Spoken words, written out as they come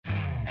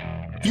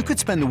You could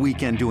spend the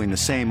weekend doing the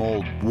same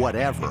old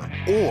whatever,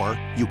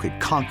 or you could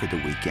conquer the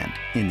weekend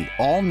in the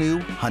all-new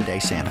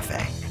Hyundai Santa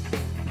Fe.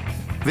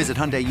 Visit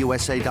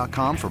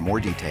HyundaiUSA.com for more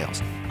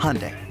details.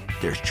 Hyundai,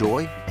 there's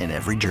joy in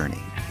every journey.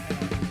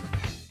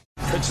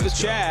 It's the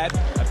Chad,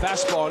 a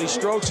fastball, and he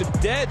strokes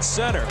it dead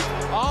center.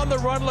 On the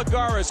run,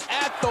 Lagares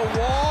at the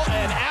wall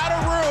and out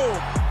of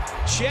room.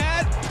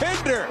 Chad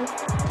Pinder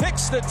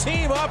picks the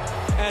team up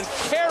and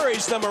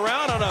carries them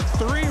around on a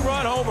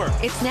 3-run homer.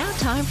 It's now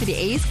time for the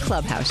A's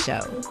Clubhouse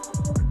Show.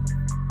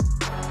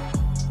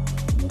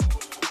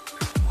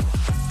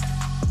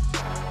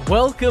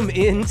 Welcome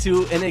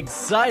into an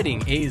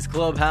exciting A's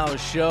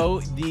Clubhouse Show.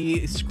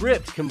 The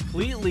script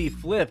completely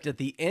flipped at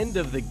the end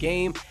of the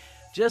game.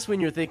 Just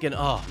when you're thinking,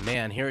 oh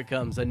man, here it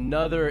comes,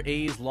 another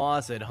A's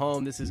loss at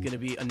home. This is going to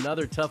be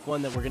another tough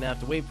one that we're going to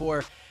have to wait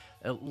for.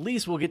 At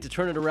least we'll get to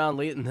turn it around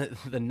late in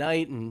the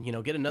night and,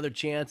 get another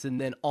chance.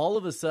 And then all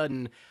of a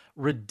sudden,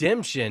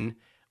 redemption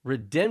for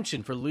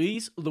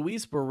Luis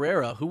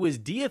Barrera, who was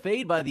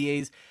DFA'd by the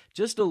A's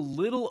just a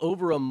little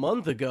over a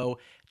month ago,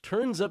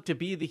 turns up to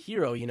be the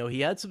hero.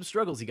 He had some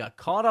struggles. He got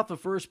caught off of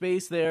first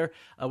base there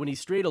when he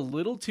strayed a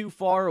little too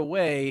far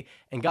away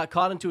and got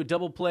caught into a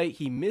double play.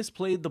 He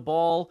misplayed the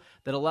ball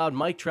that allowed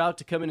Mike Trout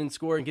to come in and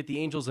score and get the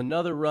Angels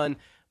another run.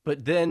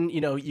 But then,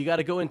 you got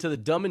to go into the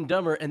Dumb and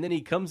Dumber, and then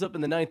he comes up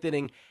in the ninth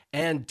inning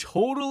and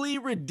totally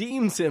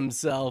redeems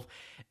himself.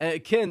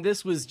 Ken,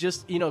 this was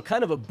just,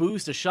 kind of a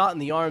boost, a shot in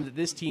the arm that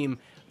this team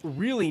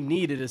really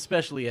needed,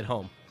 especially at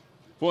home.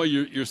 Well,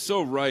 you're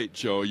so right,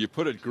 Joe. You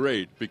put it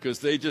great because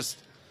they just,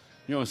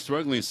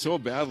 struggling so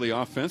badly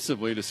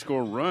offensively to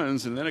score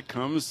runs, and then it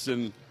comes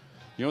and,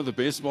 the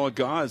baseball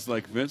gods,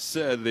 like Vince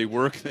said, they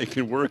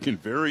can work in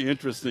very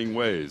interesting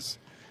ways.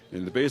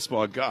 And the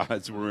baseball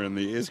gods were in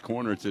the A's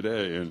corner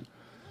today. And,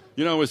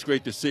 it was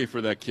great to see for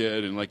that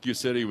kid. And like you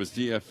said, he was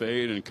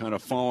DFA'd and kind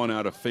of fallen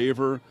out of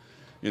favor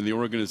in the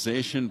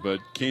organization, but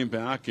came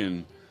back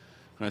and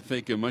I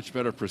think a much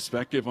better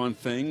perspective on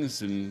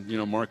things. And,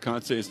 Mark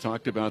Kotsay has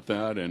talked about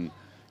that. And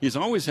he's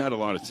always had a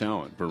lot of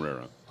talent,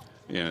 Barrera.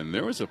 And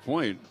there was a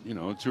point,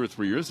 2 or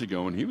 3 years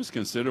ago when he was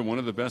considered one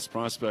of the best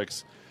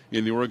prospects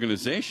in the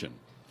organization.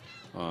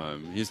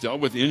 He's dealt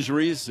with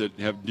injuries that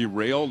have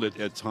derailed it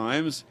at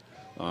times.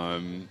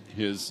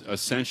 His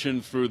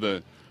ascension through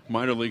the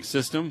minor league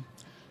system.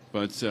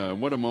 But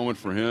what a moment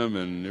for him,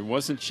 and it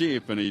wasn't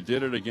cheap, and he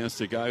did it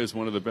against a guy who's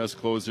one of the best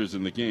closers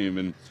in the game.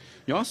 And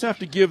you also have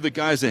to give the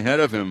guys ahead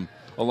of him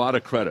a lot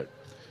of credit.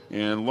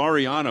 And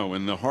Laureano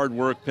and the hard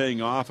work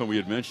paying off, and we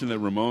had mentioned that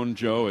Ramon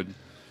Joe had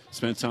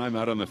spent time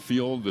out on the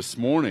field this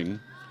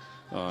morning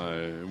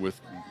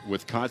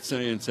with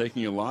Kotsay and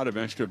taking a lot of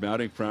extra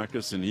batting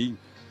practice, and he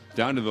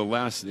down to the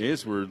last, the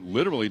A's were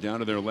literally down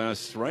to their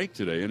last strike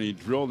today, and he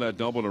drilled that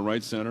double to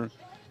right center,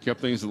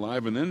 kept things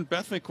alive, and then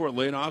Bethancourt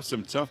laid off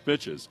some tough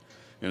pitches,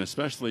 and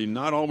especially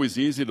not always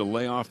easy to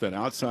lay off that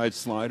outside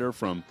slider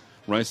from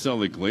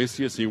Raisel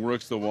Iglesias. He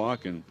works the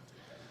walk, and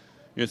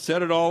it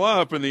set it all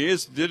up, and the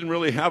A's didn't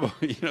really have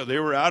they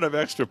were out of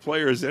extra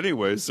players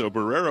anyway, so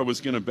Barrera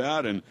was going to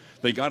bat, and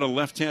they got a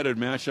left-handed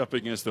matchup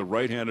against the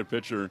right-handed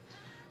pitcher,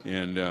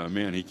 and,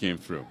 man, he came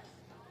through.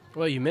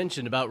 Well, you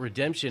mentioned about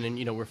redemption,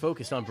 and, we're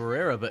focused on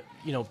Barrera, but,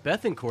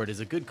 Bethancourt is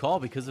a good call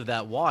because of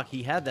that walk.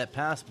 He had that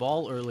pass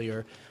ball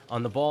earlier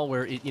on the ball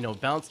where it,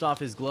 bounced off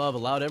his glove,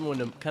 allowed everyone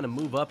to kind of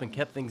move up and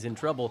kept things in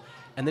trouble,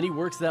 and then he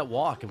works that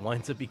walk and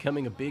winds up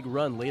becoming a big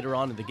run later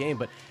on in the game.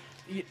 But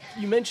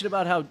you mentioned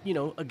about how,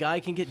 a guy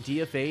can get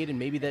DFA'd and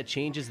maybe that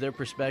changes their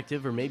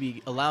perspective or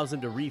maybe allows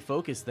them to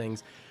refocus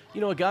things.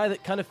 A guy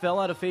that kind of fell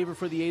out of favor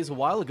for the A's a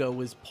while ago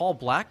was Paul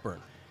Blackburn.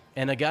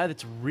 And a guy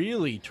that's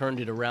really turned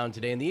it around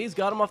today. And the A's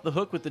got him off the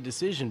hook with the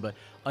decision, but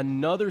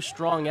another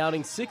strong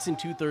outing, 6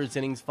 2/3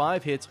 innings,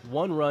 5 hits,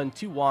 1 run,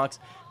 2 walks,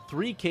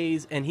 3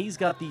 Ks, and he's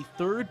got the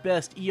third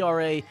best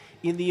ERA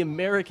in the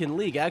American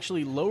League.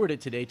 Actually lowered it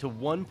today to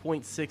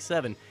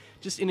 1.67.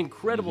 Just an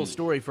incredible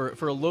story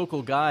for a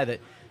local guy that,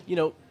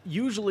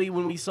 usually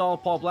when we saw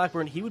Paul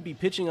Blackburn, he would be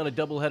pitching on a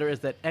doubleheader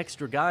as that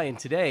extra guy. And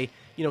today,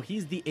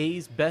 he's the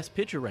A's best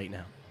pitcher right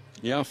now.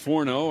 Yeah,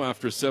 4-0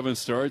 after 7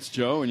 starts,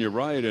 Joe, and you're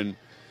right. And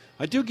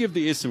I do give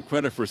the A's some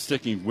credit for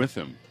sticking with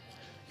him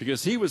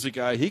because he was a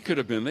guy, they could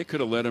have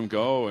let him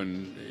go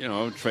and,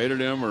 traded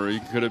him, or he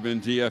could have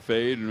been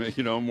DFA'd,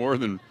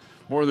 and,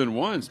 more than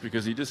once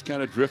because he just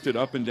kind of drifted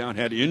up and down,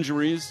 had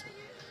injuries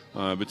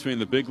between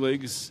the big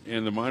leagues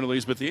and the minor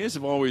leagues. But the A's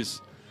have always,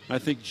 I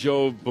think,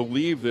 Joe,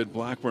 believed that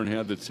Blackburn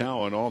had the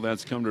talent. All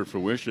that's come to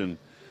fruition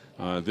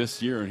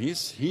this year. And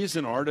he's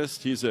an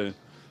artist. He's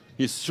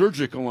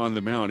surgical on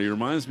the mound. He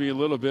reminds me a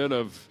little bit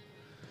of,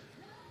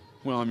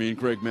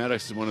 Greg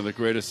Maddux is one of the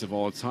greatest of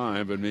all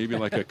time, but maybe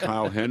like a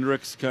Kyle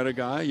Hendricks kind of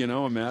guy,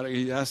 Maddux,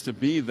 he has to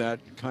be that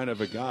kind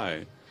of a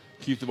guy.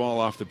 Keep the ball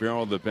off the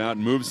barrel of the bat,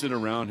 moves it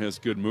around, has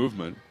good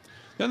movement.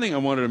 The other thing I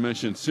wanted to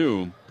mention,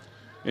 too,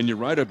 and you're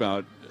right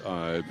about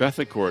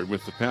Bethancourt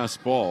with the pass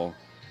ball,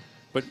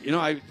 but,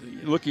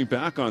 looking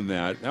back on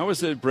that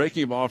was a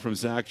breaking ball from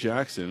Zach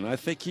Jackson, and I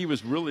think he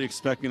was really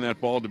expecting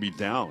that ball to be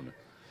down.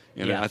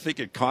 And I think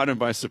it caught him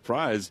by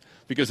surprise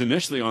because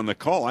initially on the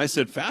call I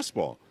said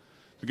fastball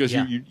because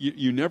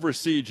you never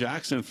see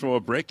Jackson throw a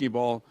breaking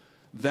ball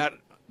that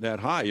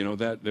high,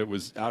 that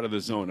was out of the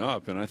zone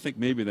up. And I think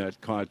maybe that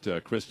caught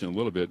Christian a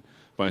little bit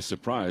by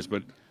surprise.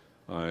 But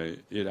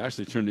it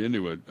actually turned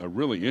into a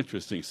really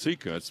interesting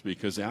sequence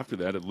because after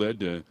that it led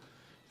to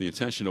the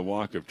intentional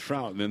walk of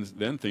Trout. And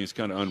then things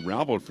kind of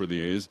unraveled for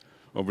the A's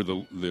over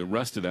the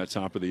rest of that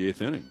top of the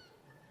 8th inning.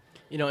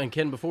 And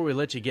Ken, before we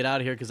let you get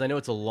out of here, because I know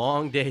it's a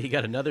long day, you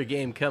got another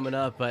game coming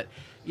up, but,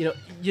 you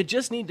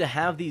just need to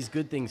have these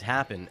good things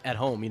happen at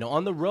home.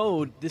 On the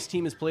road, this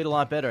team has played a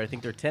lot better. I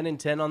think they're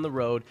 10-10 on the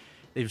road.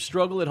 They've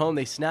struggled at home.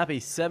 They snap a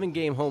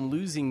 7-game home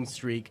losing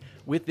streak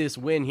with this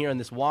win here and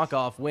this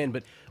walk-off win.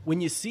 But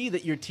when you see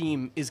that your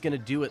team is going to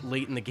do it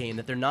late in the game,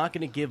 that they're not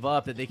going to give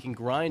up, that they can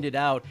grind it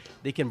out,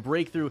 they can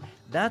break through,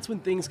 that's when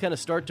things kind of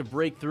start to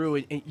break through.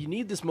 And you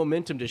need this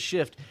momentum to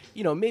shift,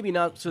 maybe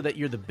not so that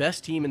you're the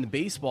best team in the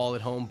baseball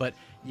at home, but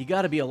you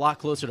got to be a lot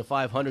closer to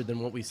 500 than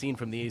what we've seen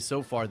from the A's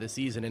so far this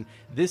season. And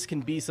this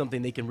can be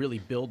something they can really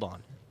build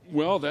on.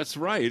 Well, that's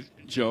right,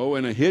 Joe.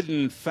 And a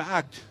hidden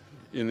fact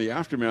in the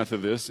aftermath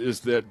of this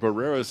is that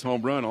Barrera's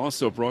home run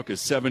also broke a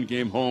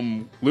 7-game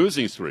home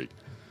losing streak.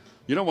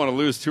 You don't want to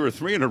lose 2 or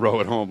 3 in a row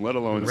at home, let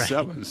alone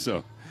 7.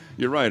 So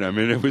you're right. I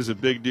mean, it was a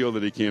big deal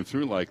that he came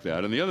through like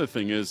that. And the other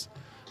thing is,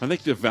 I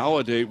think to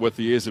validate what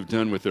the A's have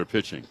done with their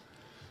pitching,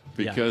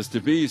 because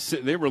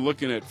they were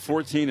looking at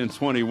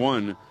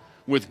 14-21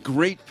 with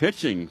great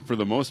pitching for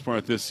the most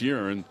part this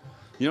year. And,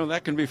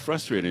 that can be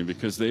frustrating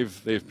because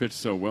they've pitched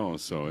so well.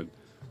 So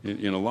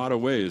in a lot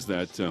of ways,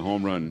 that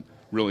home run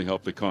really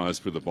helped the cause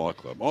for the ball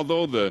club.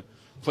 Although the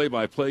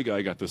play-by-play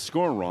guy got the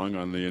score wrong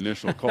on the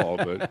initial call,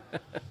 but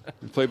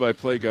the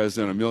play-by-play guy's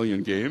done a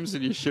million games,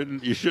 and you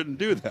shouldn't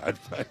do that.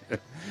 But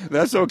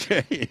that's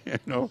okay.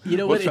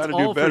 We'll what? Try to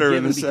do better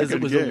in the because second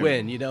it was game. A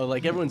win.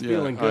 Like everyone's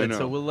feeling good,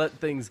 so we'll let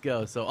things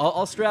go. So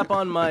I'll strap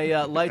on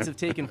my lights have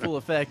taken full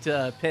effect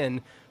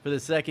pin for the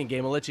second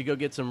game. I'll let you go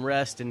get some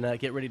rest and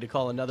get ready to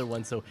call another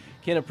one. So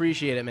can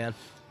appreciate it, man.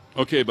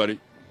 Okay, buddy.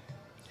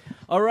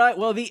 All right,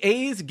 well, the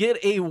A's get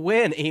a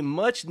win, a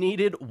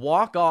much-needed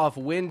walk-off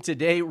win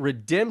today.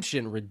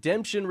 Redemption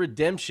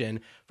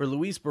for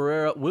Luis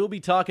Barrera. We'll be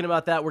talking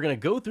about that. We're going to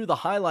go through the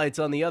highlights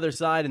on the other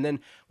side, and then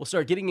we'll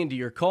start getting into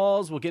your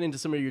calls. We'll get into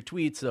some of your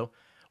tweets, so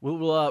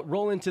we'll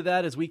roll into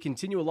that as we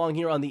continue along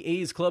here on the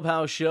A's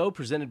Clubhouse Show,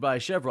 presented by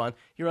Chevron,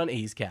 here on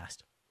A's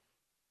Cast.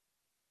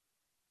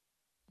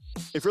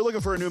 If you're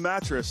looking for a new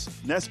mattress,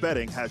 Nest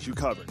Bedding has you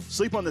covered.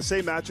 Sleep on the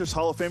same mattress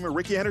Hall of Famer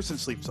Ricky Henderson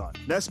sleeps on.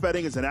 Nest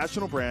Bedding is a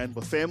national brand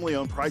with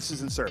family-owned prices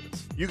and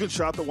service. You can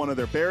shop at one of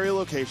their Barrier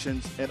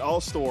locations, and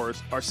all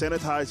stores are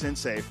sanitized and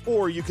safe,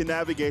 or you can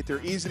navigate their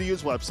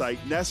easy-to-use website,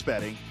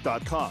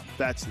 nestbedding.com.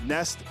 That's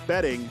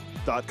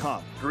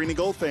nestbedding.com. Green and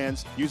Gold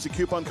fans, use the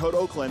coupon code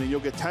Oakland and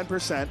you'll get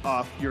 10%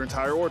 off your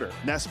entire order.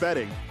 Nest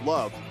Bedding,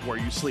 love where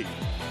you sleep.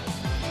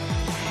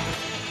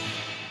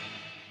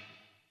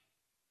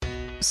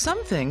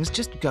 Some things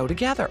just go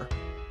together.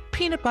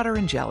 Peanut butter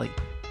and jelly,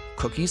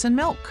 cookies and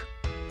milk,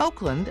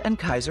 Oakland and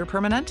Kaiser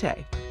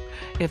Permanente.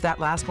 If that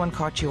last one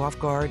caught you off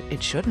guard,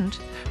 it shouldn't,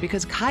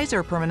 because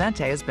Kaiser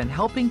Permanente has been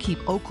helping keep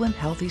Oakland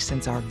healthy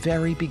since our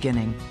very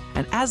beginning.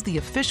 And as the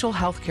official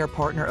healthcare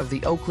partner of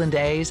the Oakland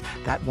A's,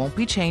 that won't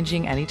be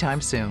changing anytime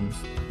soon.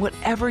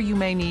 Whatever you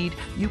may need,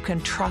 you can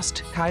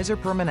trust Kaiser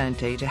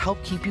Permanente to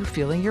help keep you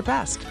feeling your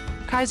best.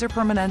 Kaiser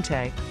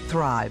Permanente.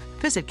 Thrive.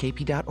 Visit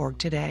kp.org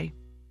today.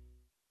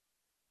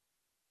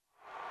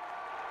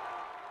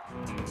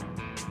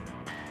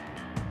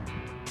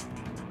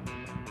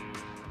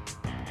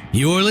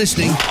 You're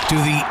listening to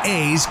the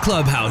A's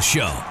Clubhouse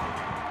Show.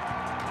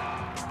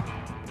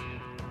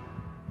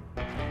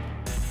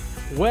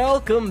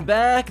 Welcome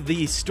back.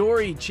 The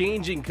story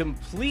changing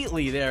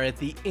completely there at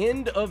the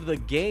end of the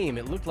game.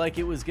 It looked like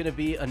it was going to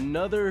be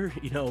another,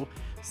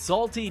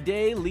 salty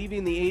day,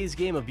 leaving the A's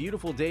game, a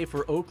beautiful day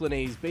for Oakland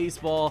A's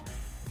baseball.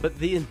 But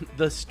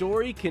the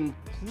story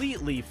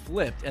completely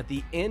flipped at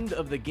the end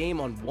of the game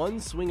on one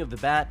swing of the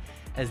bat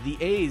as the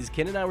A's,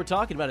 Ken and I were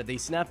talking about it, they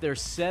snapped their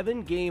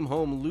 7-game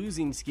home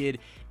losing skid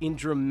in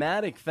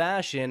dramatic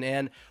fashion.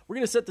 And we're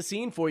going to set the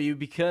scene for you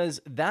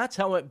because that's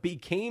how it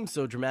became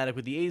so dramatic,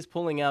 with the A's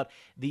pulling out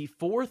the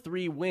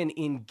 4-3 win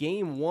in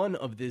Game 1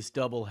 of this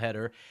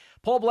doubleheader.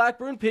 Paul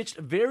Blackburn pitched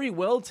very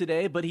well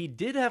today, but he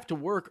did have to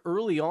work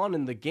early on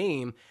in the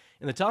game.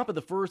 In the top of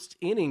the first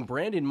inning,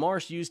 Brandon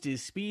Marsh used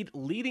his speed,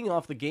 leading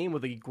off the game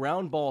with a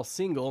ground ball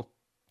single.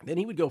 Then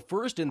he would go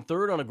first and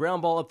third on a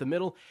ground ball up the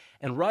middle,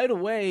 and right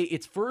away,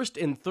 it's first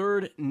and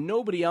third,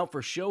 nobody out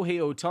for Shohei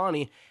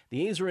Ohtani.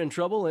 The A's are in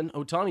trouble, and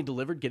Ohtani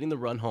delivered, getting the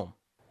run home.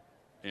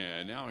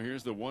 And now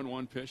here's the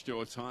 1-1 pitch to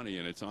Ohtani,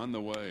 and it's on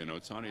the way. And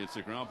Ohtani, it's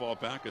a ground ball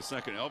back a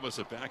second. Elvis,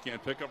 a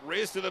backhand pickup,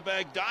 race to the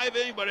bag,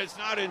 diving, but it's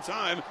not in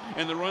time.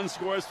 And the run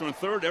scores from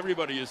third.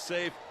 Everybody is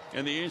safe,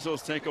 and the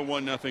Angels take a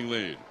 1-0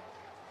 lead.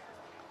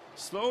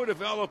 Slow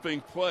developing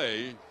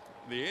play.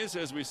 The A's,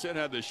 as we said,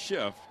 had the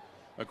shift.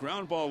 A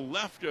ground ball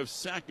left of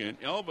second.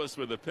 Elvis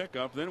with a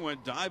pickup, then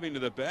went diving to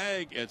the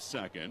bag at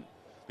second.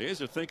 The A's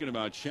are thinking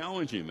about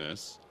challenging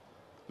this.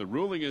 The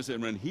ruling is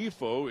that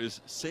Rengifo is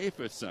safe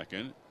at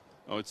second.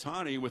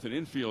 Ohtani with an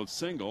infield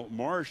single.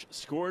 Marsh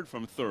scored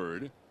from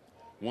third.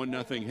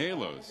 1-0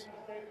 Halos.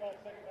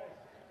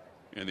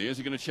 And the A's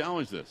are going to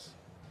challenge this.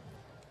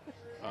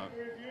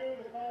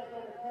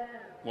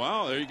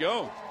 Wow, there you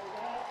go.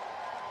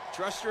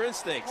 Trust your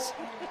instincts.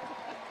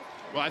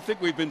 Well, I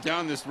think we've been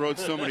down this road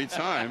so many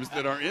times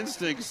that our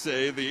instincts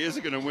say the A's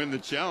are going to win the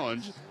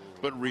challenge,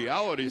 but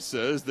reality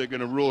says they're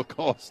going to rule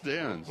call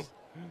stands.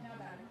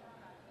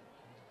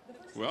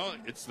 Well,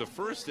 it's the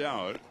first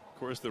out. Of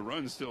course, the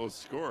run still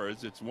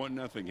scores. It's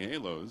 1-0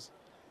 Halos,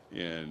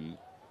 and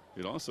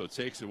it also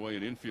takes away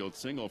an infield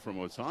single from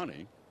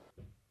Ohtani.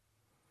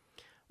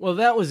 Well,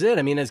 that was it.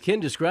 I mean, as Ken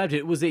described it,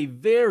 it was a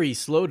very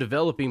slow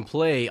developing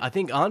play. I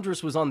think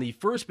Andrus was on the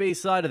first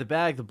base side of the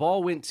bag. The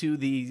ball went to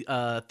the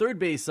third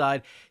base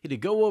side. He had to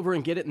go over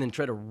and get it and then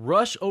try to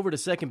rush over to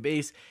second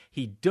base.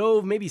 He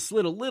dove, maybe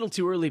slid a little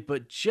too early,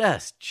 but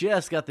just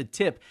got the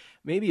tip.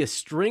 Maybe a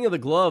string of the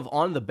glove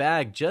on the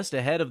bag just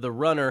ahead of the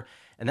runner.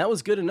 And that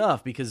was good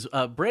enough because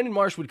Brandon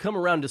Marsh would come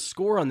around to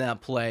score on that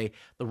play.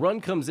 The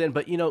run comes in,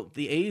 but,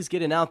 the A's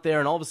getting out there,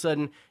 and all of a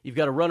sudden you've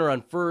got a runner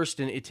on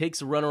first, and it takes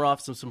the runner off,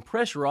 some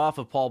pressure off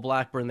of Paul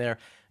Blackburn there.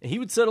 And he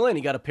would settle in.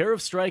 He got a pair of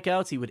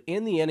strikeouts. He would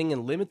end the inning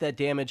and limit that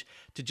damage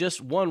to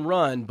just one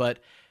run. But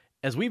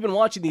as we've been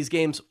watching these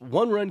games,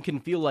 one run can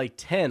feel like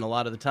 10 a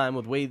lot of the time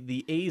with the way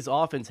the A's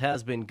offense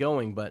has been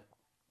going. But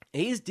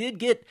A's did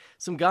get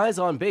some guys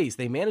on base.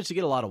 They managed to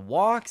get a lot of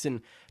walks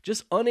and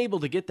just unable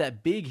to get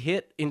that big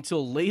hit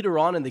until later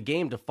on in the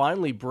game to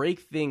finally break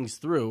things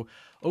through.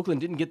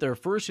 Oakland didn't get their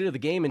first hit of the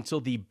game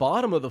until the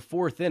bottom of the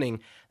fourth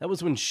inning. That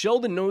was when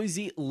Sheldon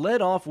Neuse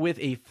led off with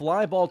a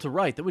fly ball to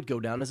right that would go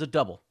down as a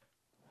double.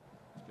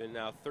 It's been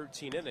now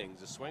 13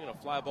 innings. A swing and a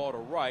fly ball to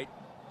right,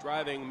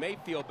 driving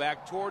Mayfield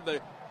back toward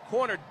the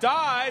corner,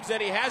 dives,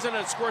 and he has it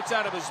and squirts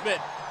out of his mitt.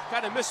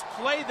 Kind of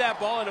misplayed that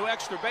ball into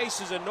extra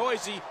bases, and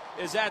Neuse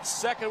is at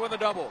second with a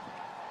double.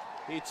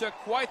 He took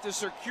quite the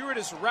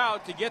circuitous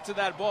route to get to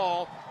that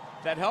ball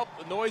that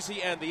helped Neuse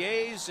and the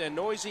A's, and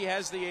Neuse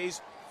has the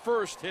A's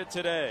first hit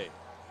today.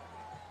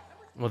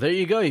 Well, there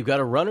you go. You've got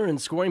a runner in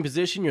scoring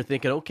position. You're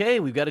thinking, okay,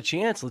 we've got a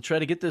chance. Let's try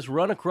to get this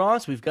run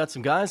across. We've got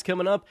some guys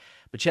coming up.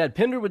 But Chad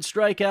Pinder would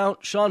strike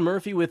out. Sean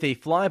Murphy with a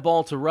fly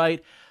ball to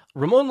right.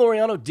 Ramon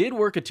Laureano did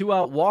work a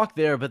two-out walk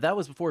there, but that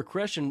was before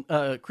Christian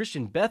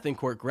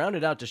Bethancourt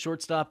grounded out to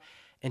shortstop.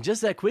 And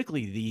just that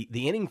quickly,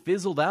 the inning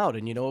fizzled out,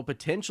 and, a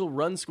potential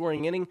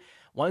run-scoring inning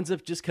winds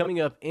up just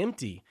coming up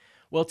empty.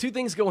 Well, two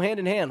things go hand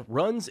in hand,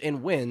 runs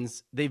and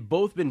wins. They've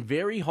both been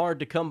very hard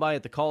to come by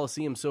at the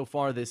Coliseum so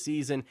far this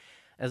season.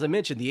 As I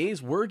mentioned, the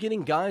A's were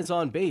getting guys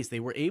on base. They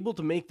were able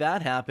to make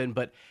that happen,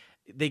 but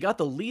they got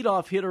the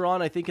leadoff hitter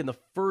on, I think, in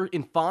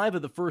 5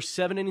 of the first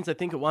 7 innings. I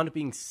think it wound up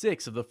being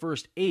 6 of the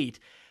first 8.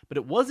 But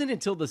it wasn't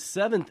until the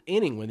 7th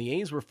inning when the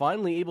A's were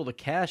finally able to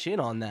cash in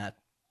on that.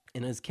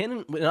 And as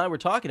Ken and I were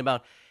talking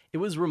about, it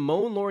was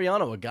Ramon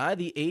Laureano, a guy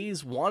the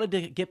A's wanted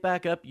to get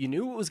back up. You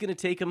knew it was going to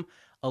take him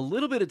a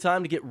little bit of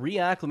time to get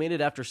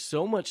reacclimated after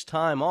so much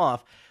time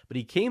off, but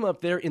he came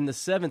up there in the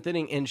 7th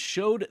inning and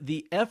showed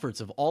the efforts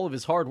of all of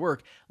his hard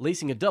work,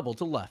 lacing a double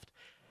to left.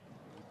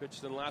 He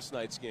pitched in last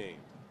night's game.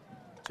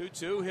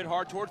 2-2, hit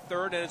hard toward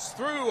third, and it's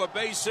through, a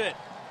base hit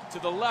to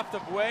the left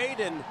of Wade,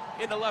 and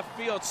into left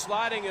field,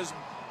 sliding as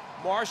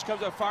Marsh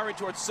comes up firing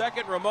towards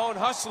second. Ramon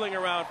hustling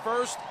around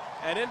first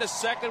and into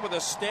second with a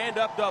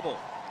stand-up double.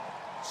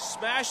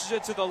 Smashes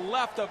it to the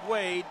left of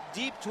Wade,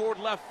 deep toward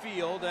left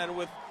field, and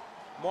with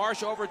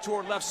Marsh over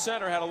toward left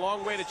center, had a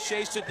long way to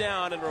chase it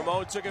down, and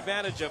Ramon took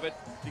advantage of it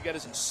to get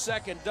his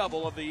second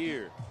double of the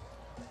year.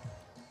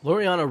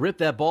 Laureano ripped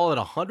that ball at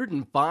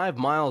 105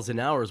 miles an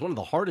hour. It was one of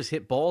the hardest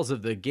hit balls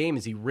of the game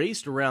as he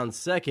raced around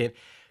second.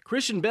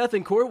 Christian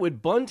Bethancourt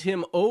would bunt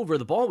him over.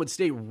 The ball would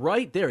stay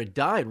right there. It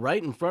died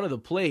right in front of the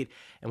plate.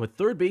 And with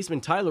third baseman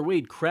Tyler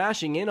Wade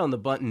crashing in on the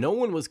bunt, no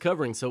one was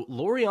covering. So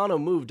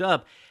Laureano moved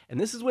up. And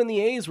this is when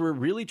the A's were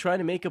really trying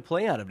to make a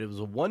play out of it. It was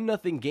a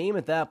 1-0 game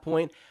at that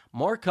point.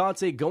 Mark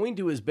Kotsay going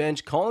to his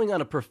bench, calling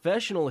on a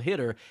professional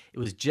hitter. It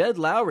was Jed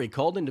Lowry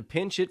called in to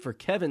pinch hit for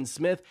Kevin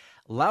Smith.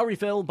 Lowry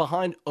fell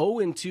behind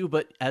 0-2,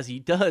 but as he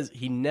does,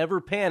 he never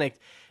panicked,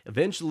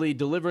 eventually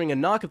delivering a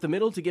knock up the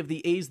middle to give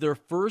the A's their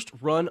first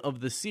run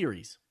of the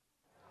series.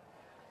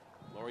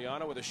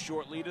 Laureano with a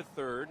short lead at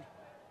third.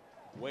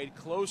 Wade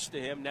close to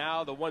him.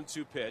 Now the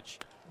 1-2 pitch.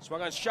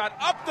 Swung on, shot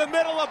up the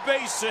middle, a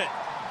base hit.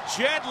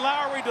 Jed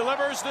Lowry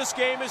delivers. This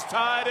game is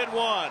tied at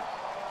 1.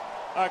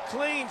 A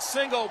clean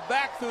single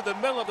back through the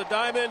middle of the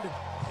diamond.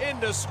 In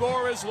to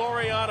score is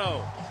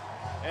Laureano.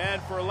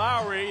 And for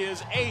Lowry, his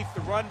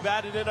 8th run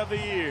batted in of the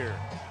year.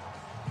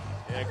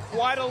 And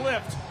quite a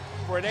lift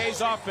for an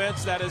A's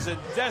offense that is in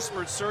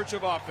desperate search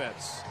of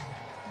offense.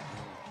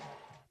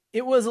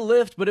 It was a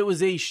lift, but it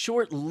was a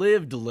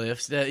short-lived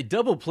lift. A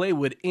double play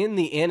would end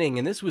the inning,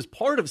 and this was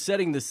part of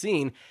setting the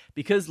scene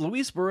because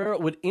Luis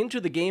Barrera would enter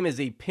the game as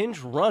a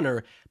pinch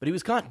runner, but he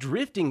was caught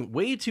drifting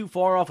way too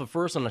far off of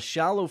first on a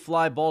shallow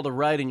fly ball to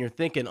right, and you're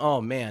thinking, oh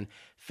man,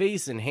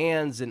 face and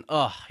hands, and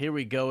here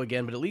we go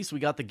again. But at least we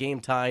got the game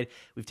tied.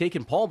 We've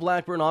taken Paul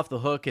Blackburn off the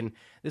hook, and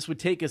this would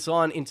take us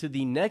on into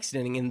the next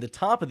inning. In the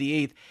top of the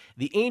eighth,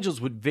 the Angels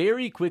would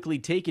very quickly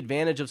take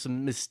advantage of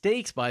some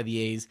mistakes by the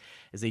A's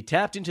as they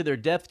tapped into their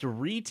depth to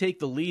retake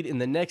the lead in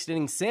the next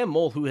inning. Sam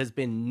Moll, who has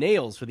been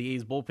nails for the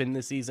A's bullpen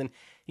this season,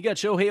 he got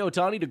Shohei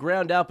Ohtani to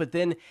ground out, but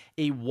then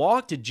a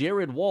walk to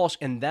Jared Walsh,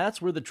 and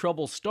that's where the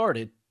trouble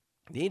started.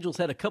 The Angels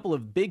had a couple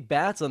of big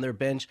bats on their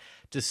bench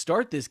to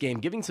start this game,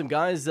 giving some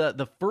guys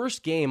the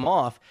first game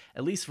off,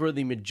 at least for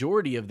the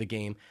majority of the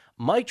game.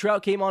 Mike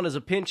Trout came on as a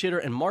pinch hitter,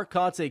 and Mark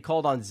Kotsay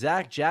called on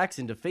Zach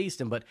Jackson to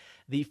face him, but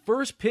the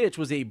first pitch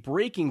was a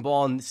breaking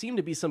ball and seemed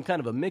to be some kind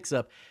of a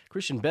mix-up.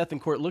 Christian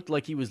Bethancourt looked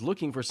like he was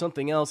looking for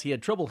something else. He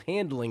had trouble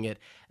handling it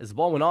as the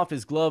ball went off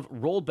his glove,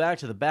 rolled back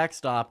to the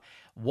backstop.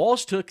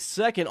 Walsh took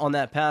second on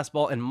that pass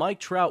ball, and Mike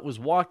Trout was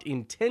walked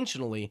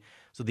intentionally,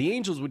 so the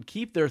Angels would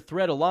keep their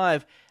threat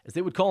alive as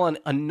they would call on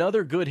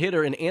another good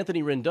hitter in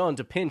Anthony Rendon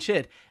to pinch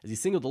hit as he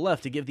singled to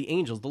left to give the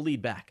Angels the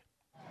lead back.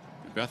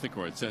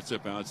 Bethancourt sets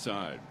up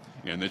outside.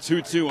 And the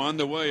 2-2 on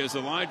the way is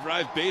a line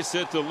drive base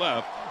hit to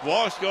left.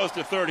 Walsh goes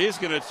to third. He's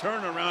going to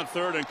turn around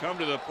third and come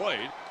to the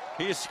plate.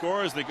 He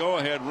scores the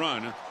go-ahead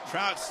run.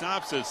 Trout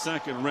stops at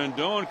second.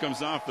 Rendon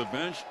comes off the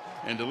bench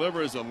and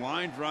delivers a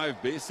line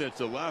drive base hit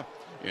to left.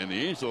 And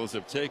the Angels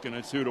have taken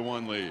a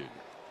 2-1 lead.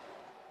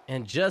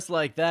 And just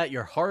like that,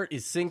 your heart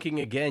is sinking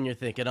again. You're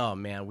thinking, oh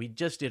man, we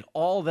just did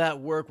all that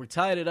work. We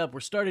tied it up. We're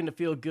starting to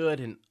feel good.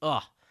 And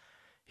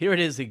here it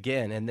is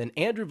again. And then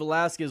Andrew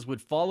Velasquez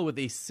would follow with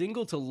a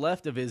single to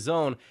left of his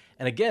own.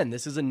 And again,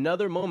 this is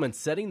another moment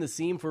setting the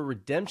scene for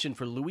redemption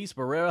for Luis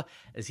Barrera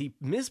as he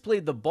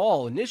misplayed the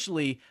ball.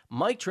 Initially,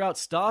 Mike Trout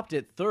stopped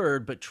at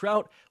third, but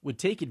Trout would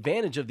take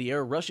advantage of the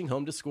error, rushing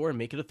home to score and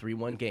make it a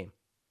 3-1 game.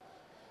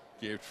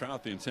 Gave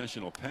Trout the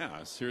intentional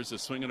pass. Here's a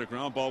swing and a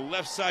ground ball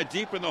left side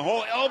deep in the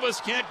hole.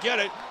 Elvis can't get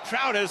it.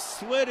 Trout has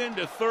slid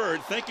into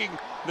third, thinking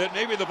that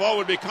maybe the ball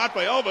would be caught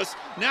by Elvis.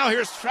 Now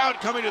here's Trout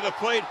coming to the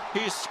plate.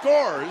 He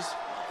scores,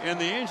 and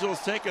the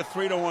Angels take a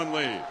 3-1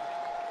 lead.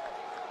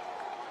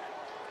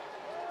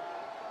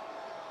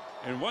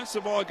 And once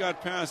the ball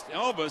got past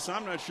Elvis,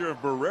 I'm not sure if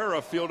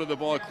Barrera fielded the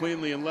ball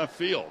cleanly in left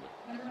field.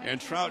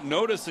 And Trout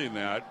noticing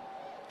that,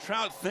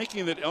 Trout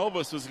thinking that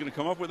Elvis was going to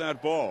come up with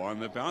that ball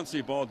on the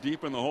bouncy ball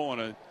deep in the hole on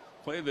a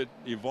play that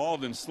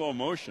evolved in slow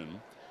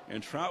motion.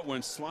 And Trout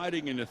went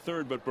sliding into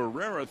third, but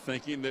Barrera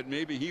thinking that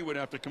maybe he would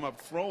have to come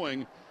up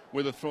throwing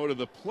with a throw to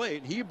the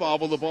plate. He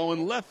bobbled the ball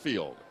in left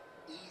field.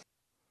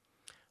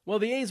 Well,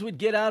 the A's would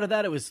get out of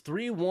that. It was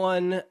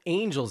 3-1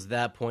 Angels at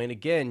that point.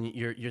 Again,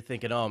 you're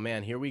thinking, oh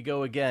man, here we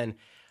go again.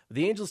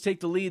 The Angels take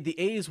the lead. The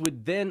A's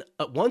would then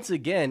once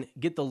again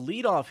get the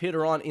leadoff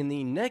hitter on in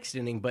the next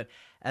inning, but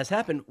as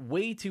happened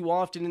way too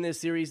often in this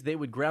series, they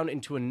would ground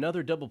into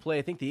another double play.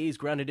 I think the A's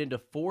grounded into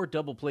 4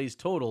 double plays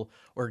total,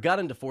 or hit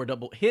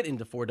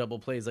into 4 double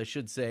plays, I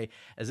should say,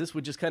 as this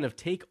would just kind of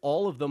take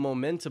all of the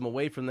momentum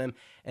away from them.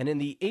 And in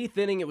the 8th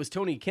inning, it was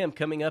Tony Kemp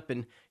coming up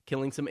and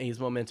killing some A's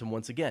momentum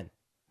once again.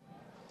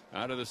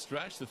 Out of the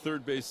stretch, the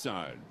third base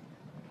side.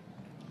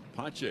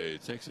 Pache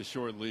takes a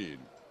short lead.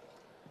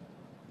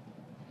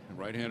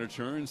 Right-hander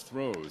turns,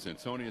 throws, and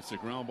Tony, it's a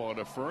ground ball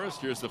to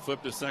first. Here's the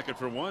flip to second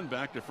for one.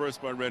 Back to first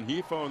by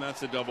Rengifo, and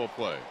that's a double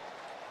play.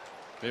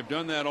 They've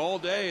done that all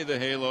day, the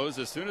Halos.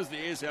 As soon as the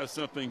A's have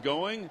something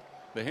going,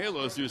 the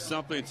Halos do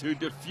something to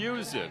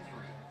diffuse it.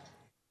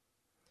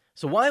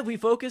 So why have we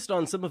focused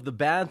on some of the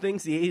bad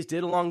things the A's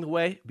did along the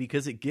way?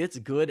 Because it gets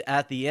good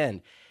at the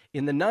end.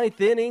 In the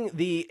 9th inning,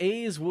 the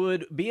A's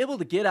would be able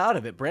to get out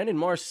of it. Brandon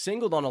Marsh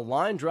singled on a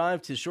line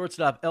drive to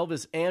shortstop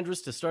Elvis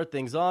Andrus to start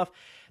things off.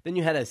 Then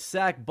you had a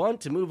sac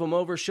bunt to move him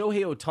over.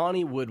 Shohei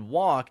Ohtani would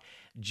walk.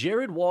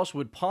 Jared Walsh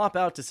would pop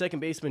out to second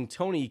baseman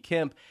Tony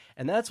Kemp,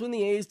 and that's when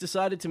the A's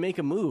decided to make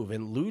a move,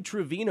 and Lou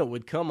Trevino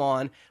would come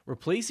on,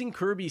 replacing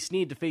Kirby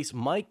Snead to face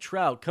Mike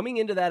Trout. Coming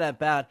into that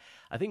at-bat,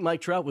 I think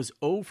Mike Trout was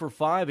 0 for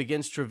 5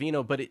 against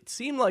Trevino, but it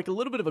seemed like a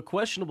little bit of a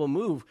questionable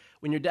move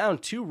when you're down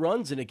 2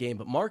 runs in a game,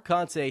 but Mark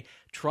Kotsay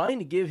trying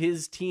to give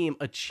his team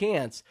a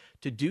chance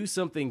to do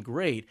something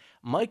great.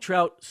 Mike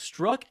Trout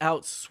struck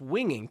out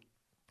swinging,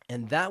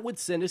 and that would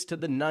send us to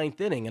the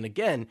 9th inning. And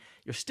again,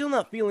 you're still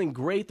not feeling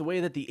great the way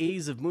that the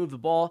A's have moved the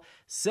ball.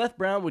 Seth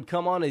Brown would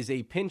come on as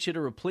a pinch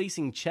hitter,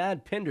 replacing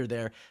Chad Pinder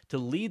there to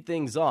lead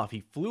things off.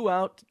 He flew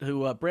out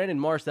to Brandon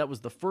Marsh. That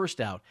was the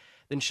first out.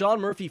 Then Sean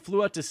Murphy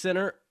flew out to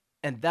center,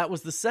 and that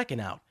was the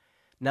second out.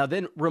 Now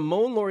then,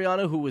 Ramon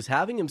Laureano, who was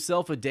having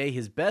himself a day,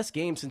 his best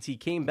game since he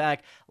came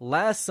back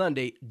last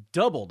Sunday,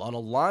 doubled on a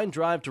line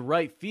drive to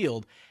right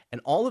field. And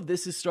all of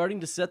this is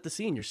starting to set the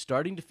scene. You're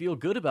starting to feel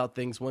good about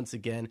things once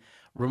again.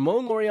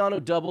 Ramon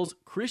Laureano doubles.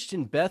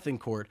 Christian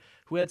Bethancourt,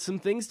 who had some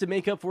things to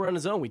make up for on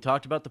his own. We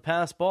talked about the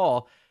pass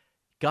ball.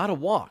 Got a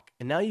walk.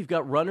 And now you've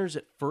got runners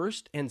at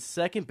first and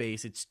second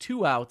base. It's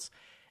 2 outs.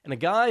 And a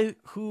guy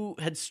who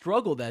had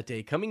struggled that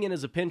day, coming in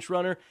as a pinch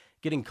runner,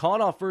 getting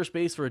caught off first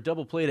base for a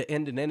double play to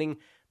end an inning,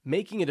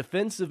 making a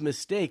defensive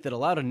mistake that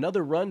allowed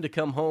another run to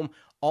come home.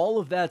 All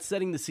of that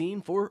setting the scene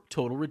for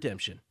total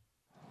redemption.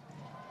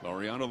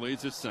 Laureano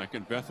leads at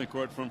second.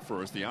 Bethencourt from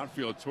first. The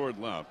outfield toward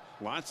left.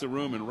 Lots of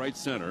room in right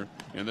center.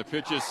 And the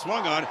pitch is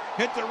swung on.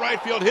 Hit to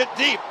right field. Hit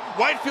deep.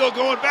 Whitefield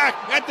going back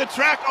at the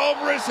track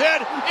over his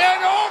head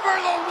and over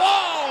the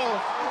wall.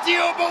 Do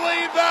you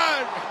believe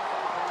that?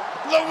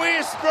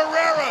 Luis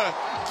Barrera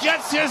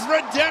gets his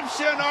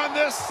redemption on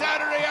this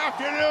Saturday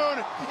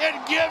afternoon. It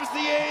gives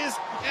the A's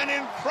an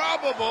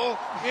incredible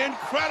win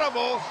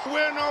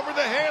over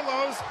the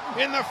Halos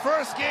in the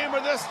first game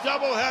of this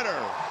doubleheader.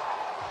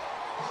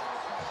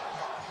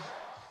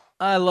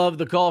 I love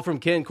the call from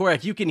Ken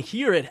Korach. You can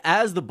hear it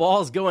as the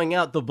ball's going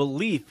out, the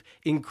belief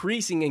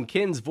increasing in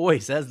Ken's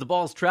voice as the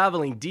ball's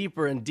traveling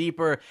deeper and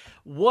deeper.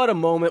 What a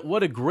moment.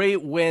 What a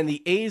great win.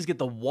 The A's get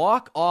the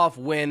walk-off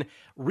win,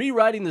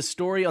 rewriting the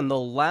story on the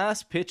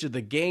last pitch of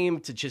the game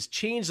to just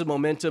change the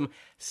momentum,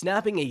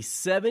 snapping a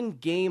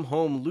 7-game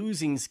home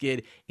losing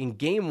skid in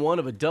game 1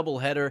 of a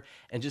doubleheader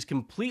and just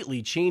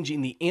completely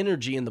changing the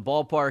energy in the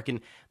ballpark. And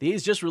the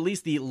A's just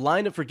released the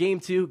lineup for game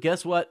 2.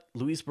 Guess what?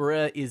 Luis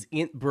Barrera is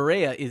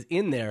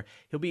in there.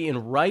 He'll be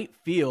in right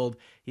field.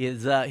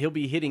 He'll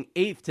be hitting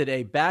 8th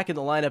today, back in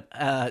the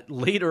lineup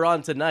later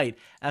on tonight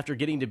after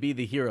getting to be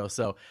the hero.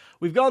 So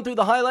we've gone through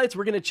the highlights.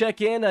 We're going to check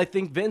in. I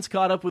think Vince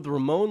caught up with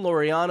Ramon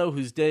Laureano,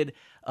 who's did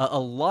a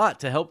lot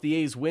to help the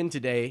A's win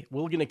today.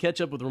 We're going to catch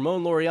up with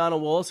Ramon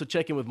Laureano. We'll also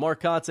check in with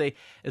Mark Kotze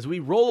as we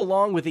roll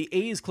along with the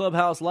A's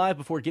Clubhouse Live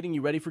before getting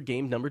you ready for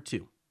game number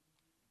 2.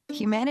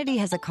 Humanity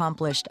has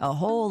accomplished a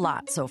whole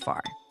lot so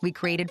far. We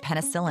created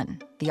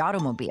penicillin, the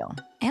automobile,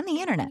 and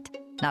the internet,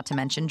 not to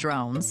mention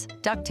drones,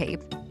 duct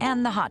tape,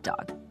 and the hot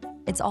dog.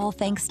 It's all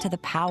thanks to the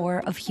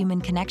power of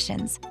human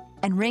connections.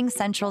 And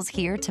RingCentral's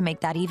here to make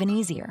that even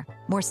easier,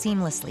 more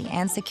seamlessly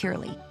and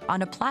securely,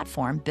 on a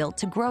platform built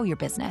to grow your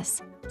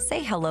business.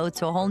 Say hello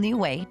to a whole new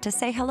way to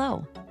say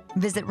hello.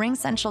 Visit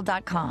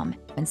ringcentral.com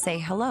and say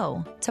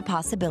hello to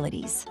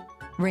possibilities.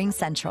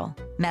 RingCentral.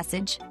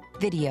 Message,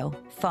 video,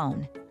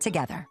 phone,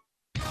 together.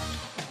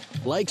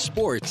 Like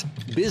sports,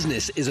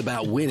 business is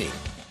about winning.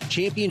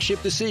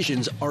 Championship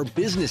decisions are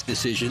business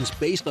decisions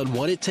based on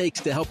what it takes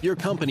to help your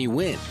company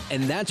win.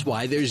 And that's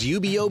why there's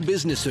UBO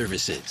Business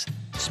Services,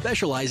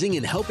 specializing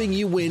in helping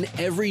you win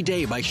every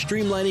day by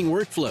streamlining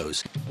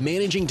workflows,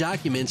 managing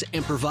documents,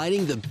 and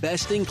providing the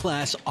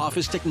best-in-class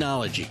office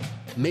technology.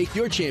 Make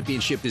your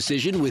championship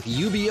decision with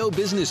UBO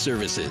Business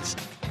Services.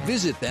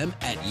 Visit them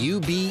at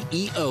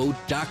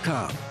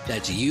ubeo.com.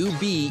 That's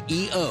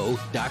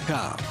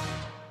ubeo.com.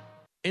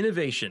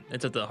 Innovation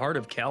that's at the heart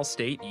of Cal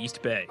State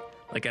East Bay.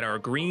 Like at our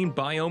Green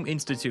Biome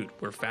Institute,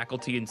 where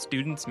faculty and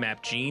students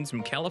map genes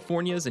from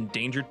California's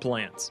endangered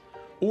plants.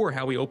 Or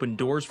how we open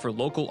doors for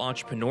local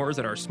entrepreneurs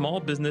at our Small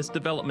Business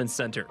Development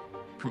Center.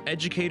 From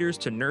educators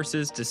to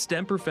nurses to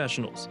STEM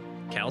professionals,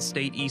 Cal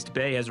State East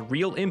Bay has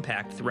real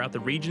impact throughout the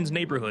region's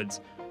neighborhoods,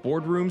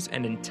 boardrooms,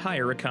 and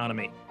entire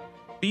economy.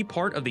 Be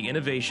part of the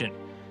innovation.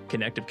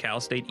 Connect with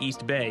Cal State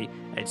East Bay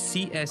at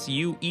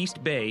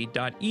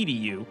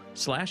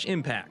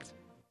csueastbay.edu/impact.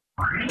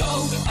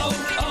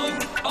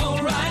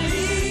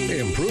 O'Reilly.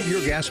 Improve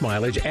your gas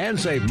mileage and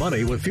save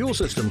money with Fuel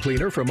System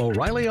Cleaner from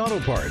O'Reilly Auto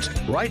Parts.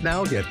 Right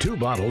now, get 2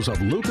 bottles of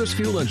Lucas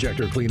Fuel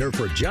Injector Cleaner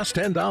for just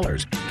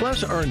 $10.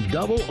 Plus, earn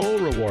double O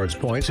Rewards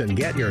points and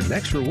get your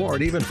next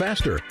reward even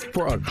faster.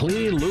 For a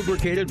clean,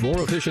 lubricated,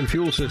 more efficient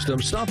fuel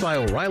system, stop by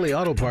O'Reilly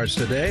Auto Parts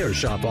today or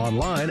shop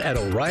online at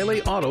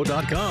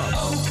O'ReillyAuto.com.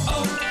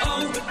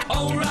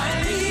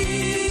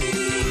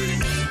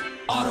 O'Reilly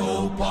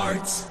Auto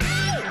Parts.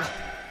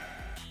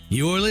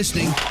 You're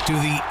listening to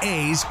the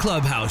A's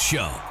Clubhouse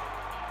Show.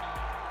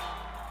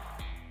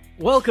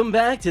 Welcome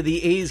back to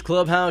the A's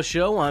Clubhouse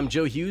Show. I'm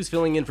Joe Hughes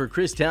filling in for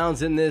Chris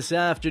Townsend this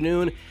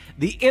afternoon.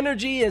 The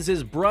energy is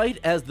as bright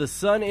as the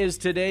sun is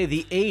today.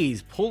 The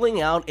A's pulling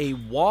out a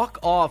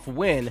walk-off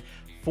win,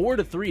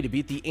 4-3 to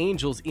beat the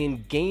Angels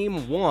in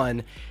Game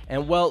 1.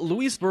 And while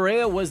Luis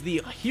Barrera was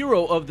the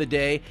hero of the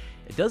day,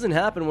 it doesn't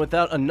happen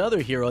without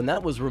another hero, and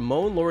that was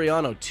Ramon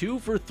Laureano. 2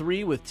 for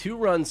 3 with 2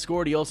 runs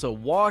scored. He also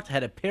walked,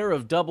 had a pair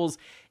of doubles,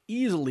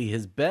 easily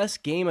his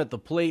best game at the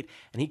plate,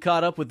 and he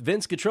caught up with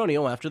Vince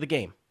Cotroneo after the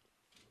game.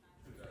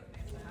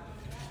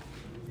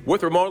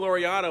 With Ramon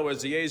Laureano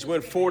as the A's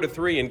win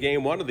 4-3 in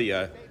Game 1 of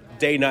the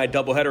day-night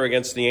doubleheader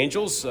against the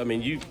Angels. I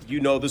mean, you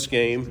know this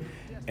game,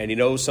 and you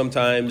know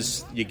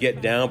sometimes you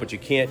get down, but you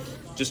can't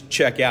just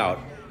check out.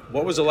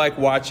 What was it like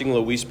watching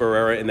Luis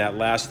Barrera in that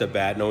last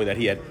at-bat, knowing that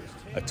he had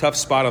a tough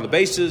spot on the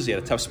bases, he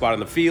had a tough spot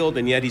on the field,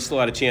 and yet he still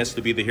had a chance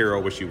to be the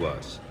hero, which he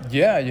was?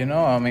 Yeah, you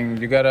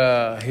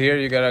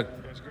gotta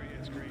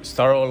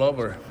start all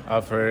over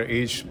after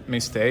each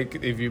mistake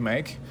if you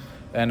make,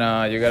 and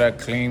you gotta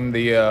clean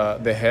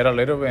the head a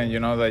little bit, and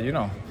it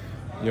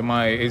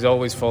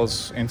always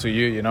falls into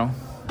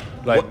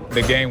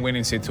the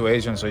game-winning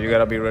situation, so you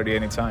gotta be ready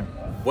anytime.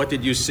 What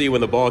did you see when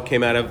the ball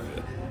came out of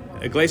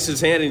Iglesias'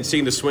 hand and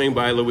seeing the swing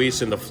by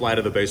Luis and the flight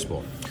of the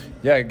baseball?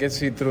 Yeah, it gets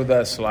hit through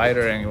that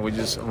slider, and we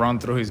just run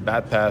through his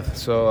bat path.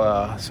 So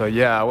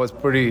I was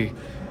pretty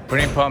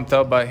pretty pumped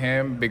up by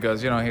him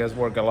because, he has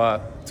worked a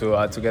lot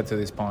to get to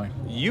this point.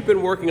 You've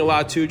been working a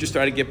lot, too, just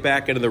trying to get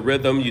back into the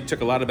rhythm. You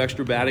took a lot of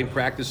extra batting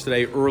practice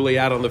today, early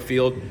out on the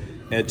field,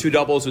 and 2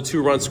 doubles and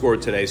 2 runs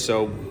scored today.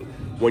 So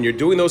when you're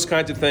doing those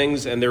kinds of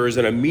things and there is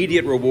an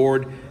immediate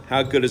reward,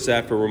 how good is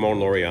that for Ramon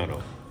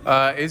Laureano?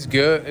 It's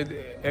good.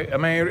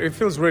 It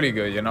feels really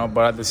good,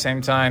 but at the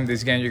same time,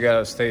 this game, you got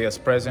to stay as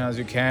present as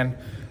you can.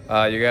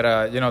 You got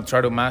to,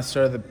 try to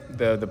master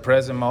the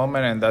present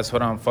moment, and that's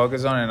what I'm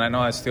focused on. And I know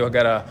I still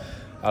got a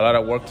lot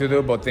of work to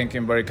do, but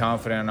thinking very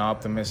confident and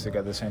optimistic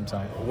at the same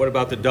time. What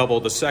about the double,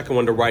 the second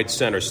one to right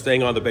center,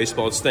 staying on the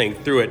baseball and staying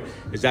through it?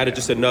 Is that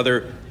just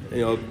another,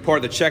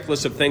 part of the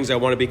checklist of things I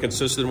want to be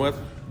consistent with?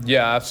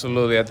 Yeah,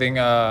 absolutely. I think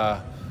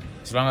as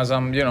long as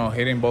I'm,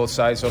 hitting both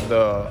sides of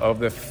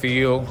the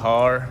field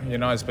hard,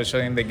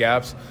 especially in the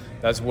gaps,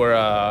 that's where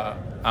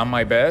I'm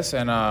my best,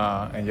 and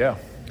yeah.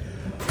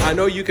 I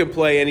know you can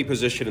play any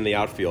position in the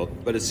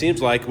outfield, but it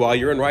seems like while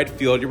you're in right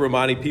field, you're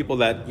reminding people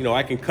that,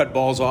 I can cut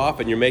balls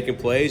off, and you're making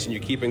plays, and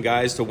you're keeping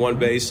guys to one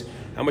base.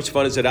 How much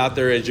fun is it out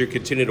there as you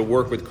continue to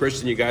work with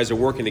Christian? You guys are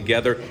working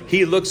together.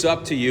 He looks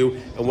up to you,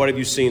 and what have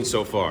you seen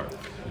so far?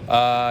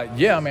 I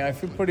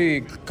feel pretty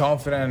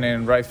confident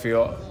in right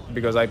field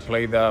because I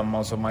played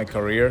most of my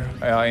career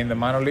in the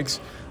minor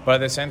leagues. But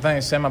at the same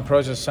time, same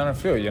approach as center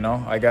field,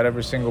 I got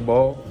every single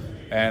ball,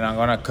 and I'm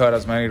going to cut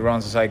as many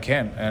runs as I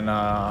can. And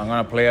I'm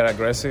going to play it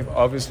aggressive.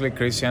 Obviously,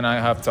 Christian and I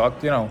have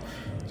talked,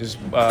 just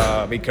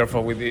be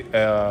careful with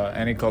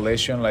any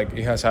collision like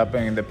it has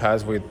happened in the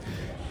past with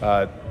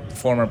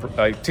former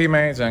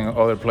teammates and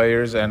other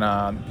players. And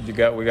we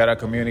got to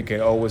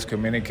communicate, always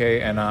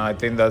communicate. And I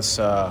think that's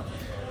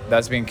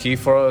been key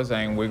for us,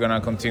 and we're going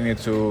to continue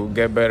to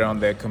get better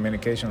on the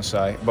communication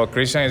side. But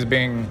Christian is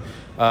being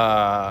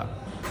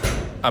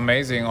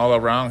amazing all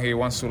around. He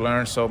wants to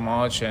learn so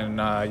much, and,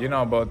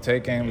 about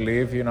take and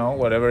leave,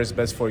 whatever is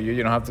best for you.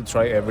 You don't have to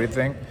try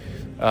everything.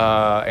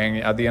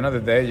 And at the end of the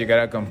day, you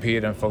got to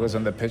compete and focus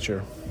on the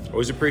pitcher.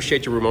 Always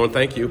appreciate you, Ramon.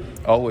 Thank you.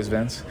 Always,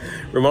 Vince.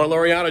 Ramon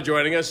Laureano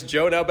joining us.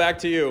 Joe, now back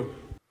to you.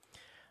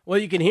 Well,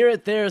 you can hear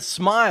it there,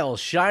 smile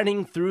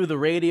shining through the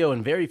radio,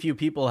 and very few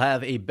people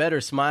have a better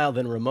smile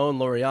than Ramon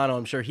Laureano.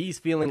 I'm sure he's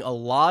feeling a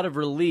lot of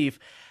relief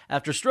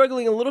after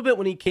struggling a little bit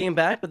when he came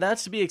back, but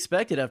that's to be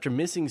expected after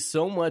missing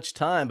so much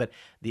time. But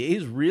the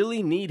A's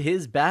really need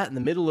his bat in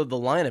the middle of the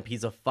lineup.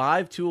 He's a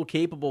 5-tool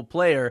capable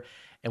player,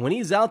 and when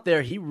he's out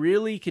there, he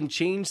really can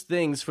change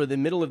things for the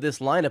middle of this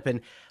lineup.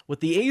 And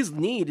what the A's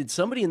need is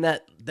somebody in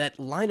that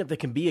lineup that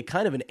can be a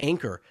kind of an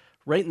anchor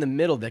right in the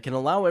middle that can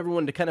allow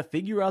everyone to kind of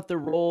figure out their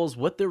roles,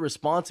 what their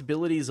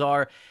responsibilities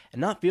are, and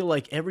not feel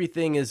like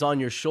everything is on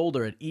your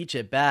shoulder at each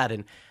at bat.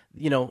 And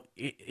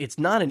it's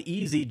not an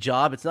easy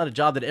job. It's not a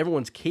job that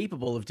everyone's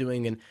capable of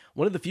doing. And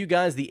one of the few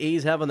guys the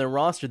A's have on their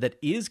roster that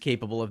is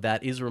capable of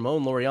that is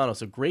Ramon Laureano.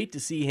 So great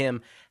to see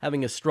him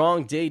having a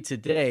strong day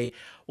today.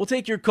 We'll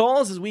take your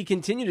calls as we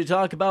continue to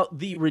talk about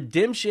the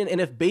redemption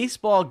and if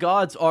baseball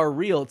gods are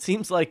real. It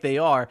seems like they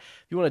are.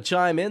 If you want to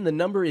chime in, the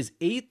number is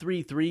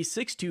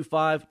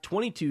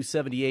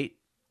 833-625-2278.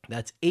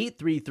 That's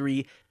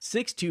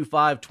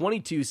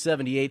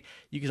 833-625-2278.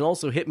 You can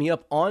also hit me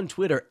up on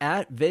Twitter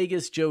at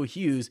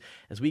VegasJoeHughes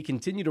as we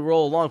continue to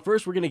roll along.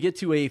 First, we're going to get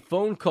to a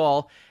phone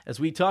call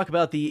as we talk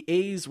about the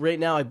A's right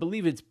now. I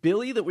believe it's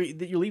Billy that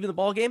you're leaving the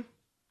ball game.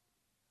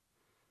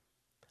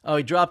 Oh,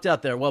 he dropped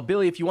out there. Well,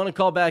 Billy, if you want to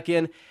call back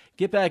in,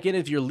 get back in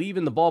if you're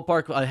leaving the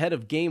ballpark ahead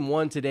of Game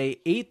 1 today.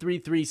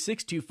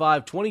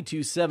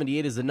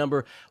 833-625-2278 is the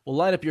number. We'll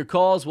line up your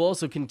calls. We'll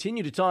also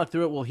continue to talk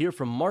through it. We'll hear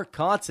from Mark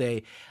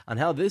Kotsay on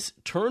how this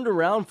turned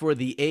around for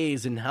the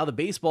A's and how the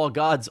baseball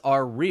gods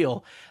are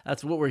real.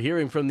 That's what we're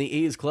hearing from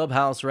the A's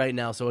clubhouse right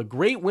now. So a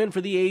great win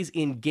for the A's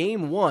in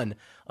Game 1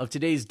 of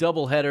today's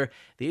doubleheader.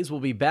 The A's will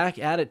be back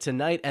at it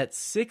tonight at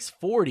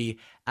 6:40.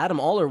 Adam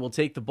Oller will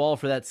take the ball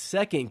for that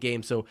second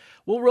game. So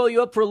we'll roll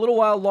you up for a little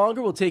while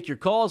longer. We'll take your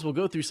calls. We'll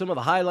go through some of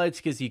the highlights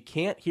because you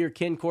can't hear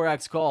Ken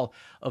Korak's call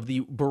of the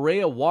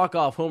Berea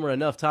walk-off homer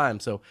enough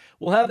times. So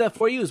we'll have that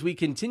for you as we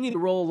continue to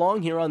roll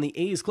along here on the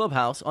A's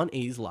Clubhouse on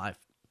A's Live.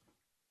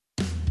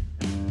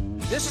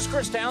 This is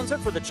Chris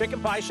Townsend for the Chicken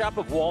Pie Shop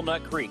of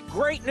Walnut Creek.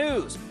 Great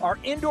news! Our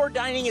indoor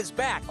dining is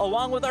back,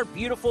 along with our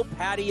beautiful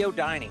patio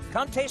dining.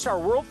 Come taste our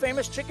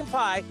world-famous chicken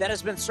pie that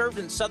has been served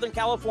in Southern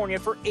California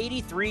for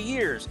 83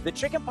 years. The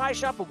Chicken Pie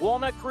Shop of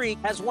Walnut Creek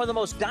has one of the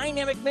most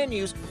dynamic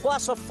menus,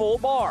 plus a full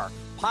bar.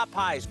 Pot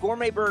pies,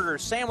 gourmet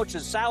burgers,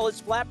 sandwiches, salads,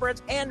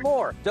 flatbreads, and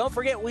more. Don't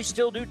forget, we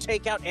still do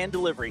takeout and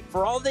delivery.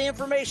 For all the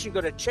information,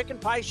 go to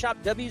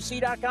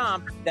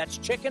chickenpieshopwc.com. That's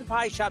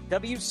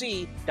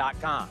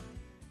chickenpieshopwc.com.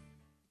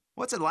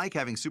 What's it like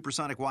having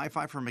supersonic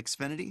Wi-Fi from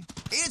Xfinity?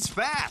 It's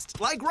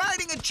fast, like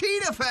riding a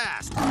cheetah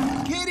fast.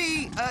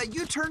 Kitty,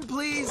 U-turn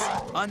please.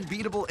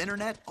 Unbeatable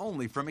internet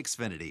only from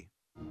Xfinity.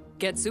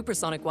 Get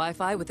supersonic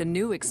Wi-Fi with a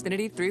new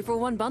Xfinity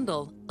 3-for-1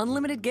 bundle.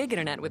 Unlimited gig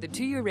internet with a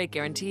 2-year rate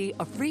guarantee,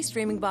 a free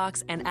streaming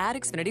box, and add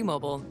Xfinity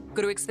Mobile.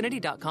 Go to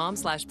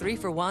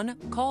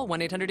Xfinity.com/3-for-1, call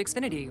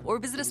 1-800-XFINITY, or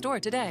visit a store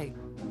today.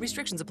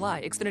 Restrictions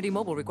apply. Xfinity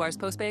Mobile requires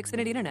post-pay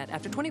Xfinity Internet.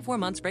 After 24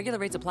 months, regular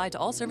rates apply to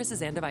all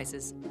services and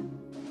devices.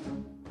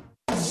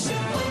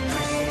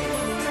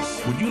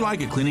 Would you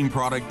like a cleaning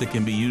product that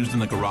can be used in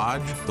the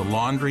garage, the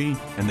laundry,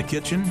 and the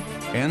kitchen,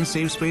 and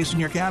save space in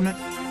your cabinet?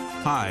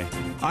 Hi,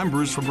 I'm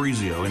Bruce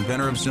Fabrizio,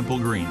 inventor of Simple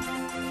Green.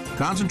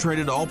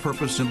 Concentrated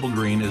all-purpose Simple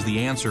Green is the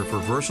answer for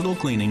versatile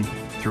cleaning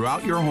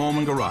throughout your home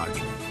and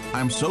garage.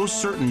 I'm so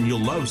certain you'll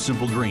love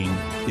Simple Green.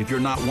 If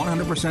you're not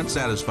 100%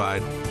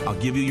 satisfied, I'll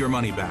give you your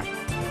money back.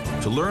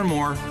 To learn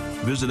more,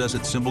 visit us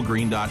at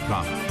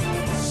simplegreen.com.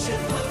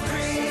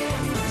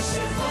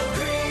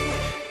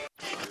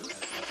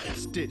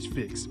 Stitch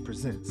Fix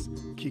presents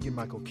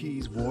Keegan-Michael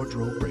Key's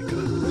Wardrobe Breakup.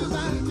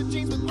 Providing the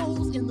jeans with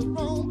holes in the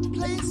wrong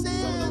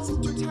places.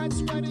 Too tight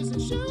sweaters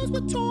and shoes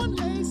with torn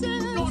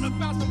laces. Going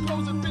about the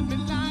clothes that fit me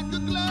like a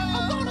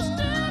glove. I'm gonna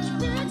Stitch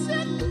Fix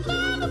it and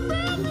find a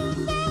brand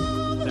new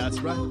love.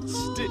 That's right.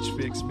 Stitch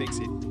Fix makes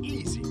it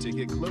easy to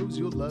get clothes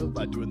you'll love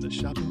by doing the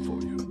shopping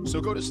for you. So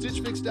go to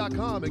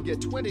StitchFix.com and get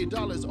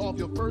 $20 off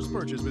your first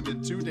purchase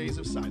within 2 days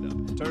of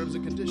sign-up. Terms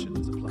and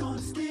conditions apply.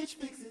 Stitch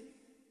Fix it.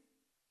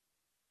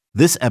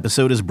 This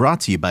episode is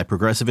brought to you by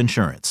Progressive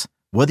Insurance.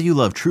 Whether you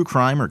love true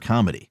crime or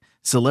comedy,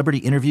 celebrity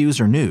interviews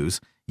or news,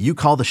 you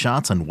call the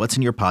shots on what's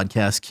in your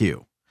podcast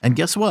queue. And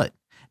guess what?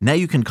 Now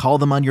you can call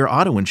them on your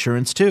auto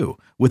insurance too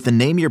with the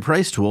Name Your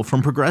Price tool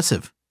from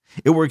Progressive.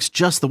 It works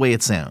just the way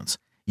it sounds.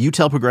 You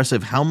tell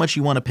Progressive how much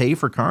you want to pay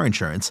for car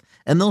insurance,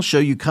 and they'll show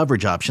you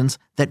coverage options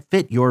that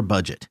fit your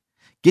budget.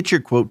 Get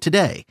your quote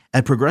today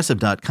at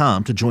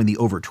Progressive.com to join the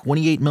over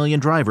 28 million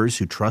drivers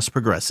who trust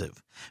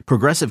Progressive.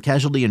 Progressive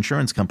Casualty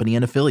Insurance Company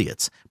and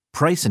Affiliates.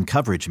 Price and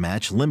coverage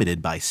match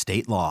limited by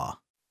state law.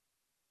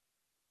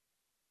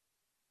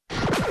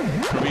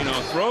 Trevino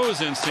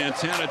throws and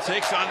Santana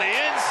takes on the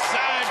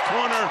inside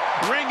corner.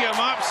 Ring him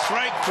up.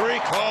 Strike three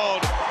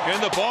called,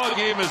 and the ball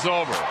game is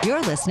over.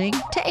 You're listening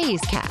to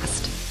A's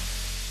Cast.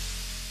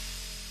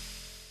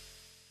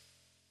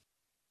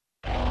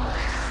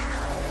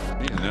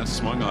 And that's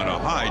swung on a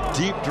high,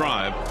 deep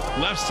drive.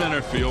 Left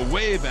center field,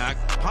 way back.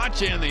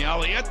 Pache in the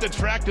alley, at the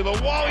track to the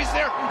wall. He's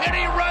there, and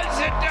he runs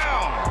it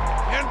down.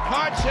 And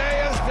Pache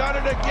has done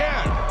it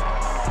again.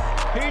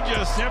 He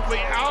just simply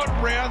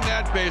outran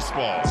that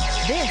baseball.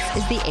 This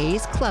is the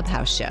A's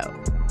Clubhouse Show.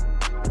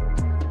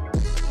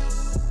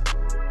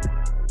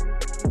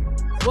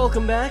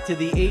 Welcome back to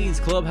the A's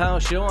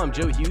Clubhouse Show. I'm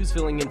Joe Hughes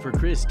filling in for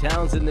Chris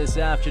Townsend this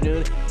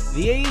afternoon.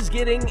 The A's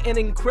getting an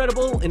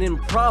incredible and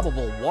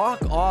improbable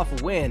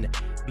walk-off win,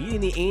 beating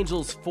the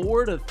Angels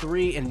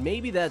 4-3, and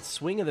maybe that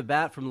swing of the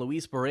bat from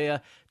Luis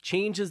Barrera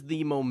changes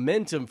the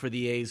momentum for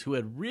the A's, who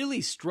had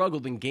really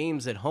struggled in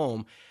games at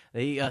home.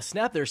 They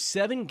snapped their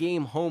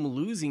 7-game home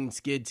losing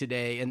skid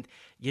today, and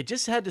you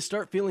just had to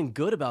start feeling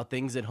good about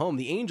things at home.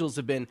 The Angels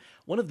have been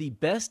one of the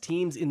best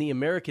teams in the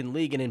American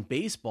League and in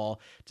baseball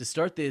to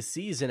start this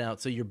season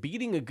out, so you're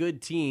beating a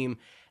good team.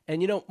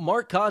 And,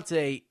 Mark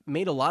Kotsay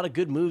made a lot of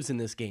good moves in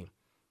this game.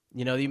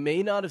 He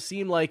may not have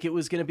seemed like it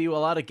was going to be a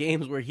lot of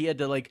games where he had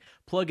to,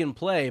 plug and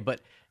play,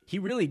 but he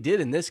really did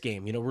in this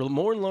game.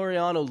 Ramon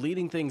Laureano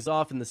leading things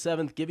off in the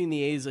 7th, giving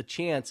the A's a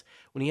chance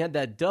when he had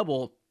that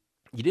double.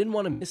 You didn't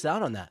want to miss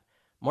out on that.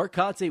 Mark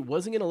Kotsay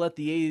wasn't going to let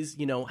the A's,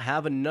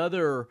 have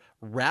another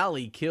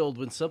rally killed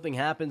when something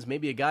happens,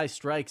 maybe a guy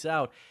strikes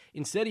out.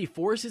 Instead, he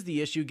forces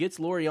the issue, gets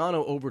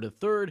Laureano over to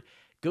third,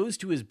 goes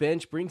to his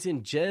bench, brings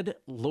in Jed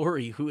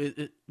Lowry, who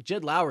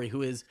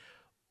is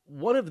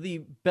one of the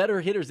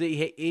better hitters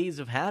the A's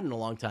have had in a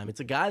long time. It's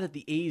a guy that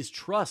the A's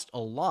trust a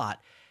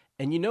lot.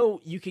 And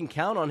you can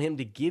count on him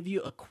to give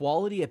you a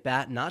quality at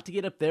bat, not to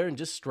get up there and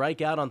just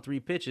strike out on 3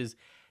 pitches.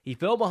 He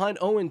fell behind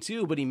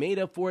 0-2, but he made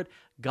up for it,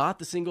 got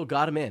the single,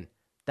 got him in.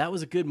 That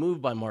was a good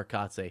move by Mark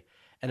Kotsay.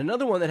 And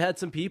another one that had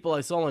some people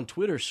I saw on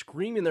Twitter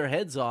screaming their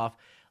heads off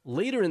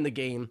later in the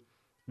game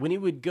when he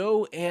would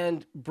go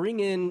and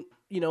bring in,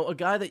 a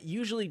guy that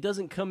usually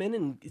doesn't come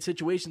in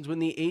situations when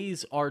the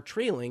A's are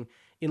trailing,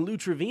 in Lou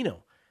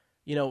Trevino.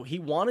 Mark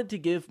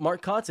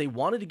Kotsay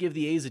wanted to give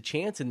the A's a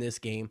chance in this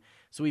game,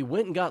 so he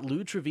went and got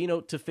Lou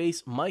Trevino to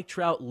face Mike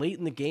Trout late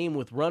in the game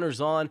with runners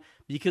on,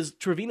 because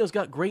Trevino's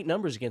got great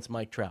numbers against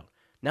Mike Trout.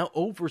 Now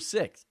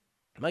 0-6.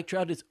 Mike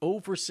Trout is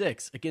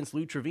 0-6 against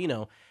Lou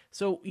Trevino.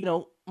 So,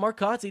 Mark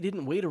Kotsay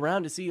didn't wait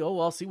around to see,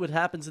 I'll see what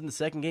happens in the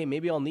second game.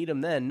 Maybe I'll need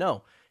him then.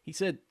 No, he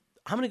said,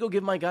 I'm going to go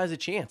give my guys a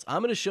chance.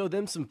 I'm going to show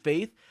them some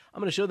faith.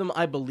 I'm going to show them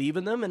I believe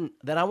in them and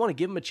that I want to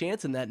give them a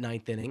chance in that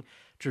 9th inning.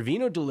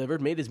 Trevino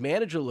delivered, made his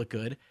manager look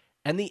good,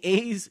 and the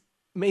A's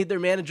made their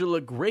manager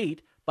look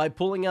great by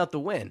pulling out the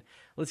win.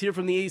 Let's hear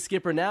from the A's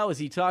skipper now as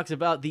he talks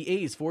about the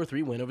A's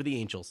 4-3 win over the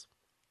Angels.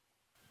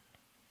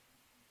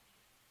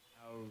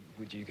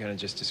 Would you kind of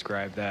just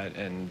describe that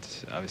and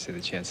obviously the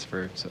chance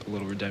for a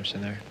little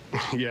redemption there?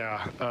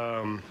 Yeah,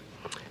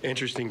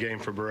 interesting game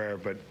for Barrera,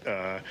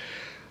 but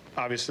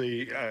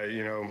obviously,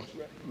 the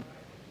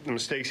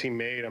mistakes he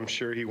made, I'm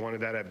sure he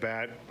wanted that at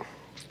bat.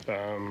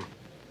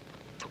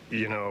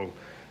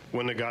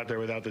 Wouldn't have got there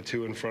without the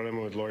 2 in front of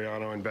him with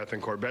Laureano and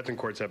Bethancourt.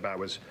 Bethancourt's at bat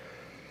was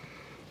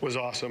was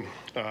awesome.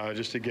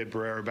 Just to get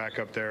Barrera back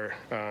up there,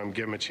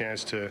 give him a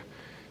chance to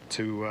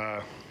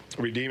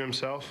redeem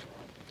himself,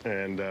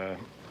 and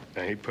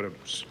he put a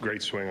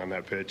great swing on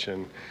that pitch,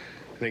 and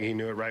I think he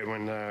knew it right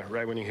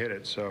when he hit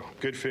it. So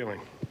good feeling.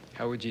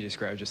 How would you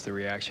describe just the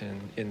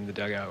reaction in the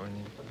dugout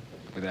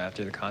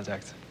after the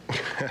contact?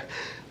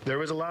 There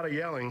was a lot of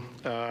yelling,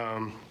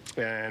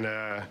 and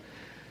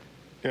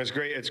it's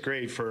great. It's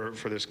great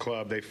for this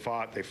club. They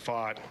fought.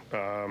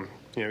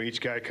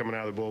 Each guy coming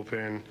out of the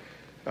bullpen,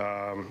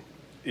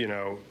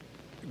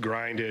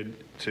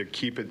 grinded to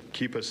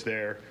keep us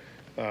there,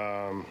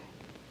 and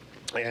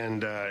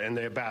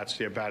the at bats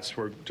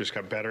just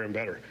got better and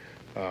better,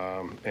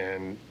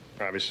 and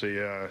obviously,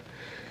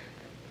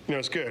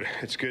 it's good.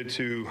 It's good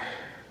to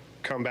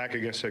come back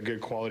against a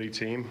good quality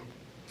team,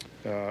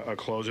 a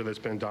closer that's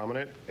been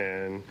dominant,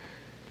 and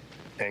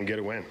get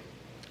a win.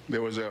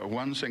 There was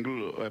one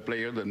single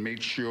player that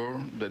made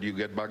sure that you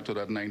get back to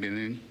that ninth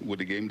inning with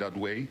the game that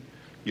way.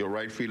 Your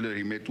right fielder,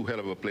 he made two hell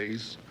of a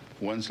plays,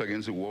 once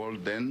against the wall.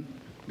 Then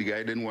the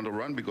guy didn't want to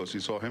run because he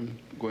saw him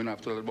going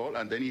after the ball,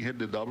 and then he hit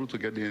the double to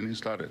get the inning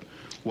started.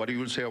 What do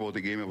you say about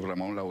the game of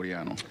Ramon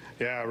Laureano?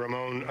 Yeah,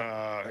 Ramon,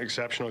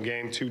 exceptional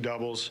game, 2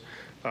 doubles.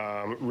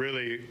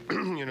 Really,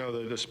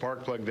 the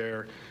spark plug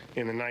there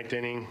in the ninth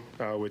inning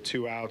with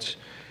 2 outs.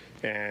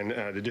 And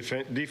the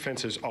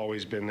defense has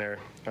always been there.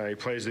 He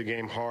plays the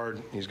game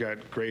hard. He's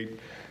got great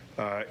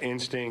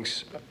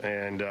instincts,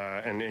 and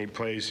he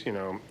plays.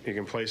 He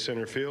can play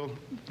center field.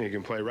 He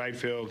can play right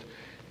field,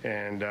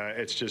 and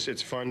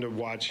it's fun to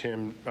watch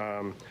him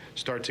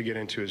start to get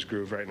into his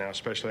groove right now,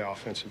 especially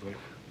offensively.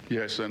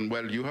 Yes, and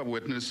you have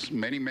witnessed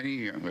many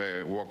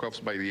walk-offs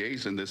by the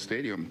A's in this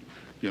stadium.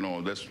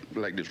 That's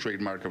like the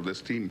trademark of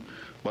this team.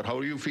 But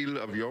how do you feel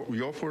of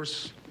your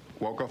first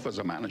walk-off as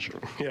a manager?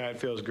 Yeah, it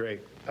feels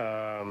great.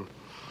 As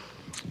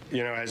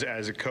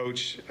a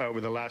coach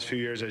over the last few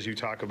years, as you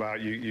talk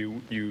about,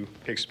 you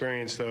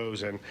experience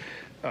those, and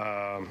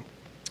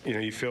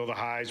you feel the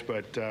highs,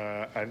 but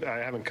I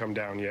haven't come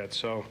down yet.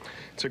 So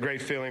it's a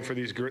great feeling for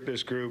this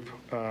group.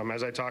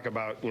 As I talk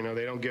about,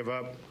 they don't give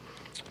up.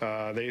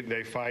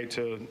 They fight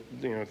to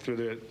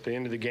through the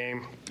end of the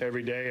game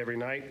every day, every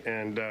night,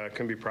 and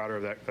couldn't be prouder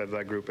of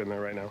that group in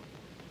there right now.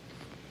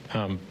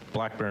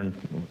 Blackburn,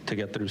 to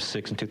get through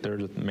 6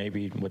 2/3 with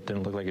maybe what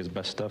didn't look like his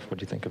best stuff. What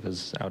do you think of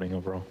his outing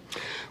overall?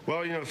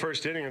 Well, the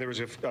first inning there was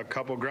a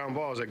couple ground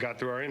balls that got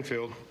through our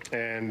infield,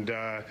 and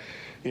I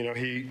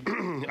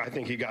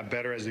think he got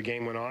better as the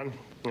game went on.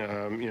 He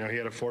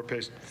had a four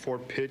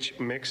pitch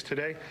mix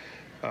today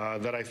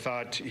that I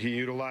thought he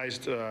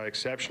utilized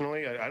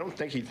exceptionally. I don't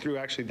think he threw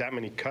actually that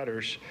many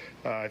cutters.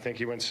 I think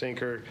he went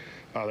sinker.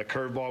 The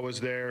curveball was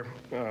there.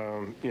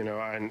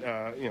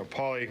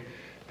 Paulie,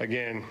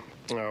 again.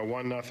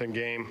 1-0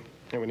 game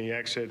when he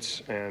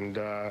exits, and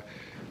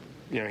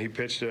he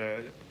pitched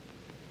a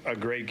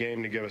great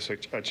game to give us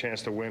a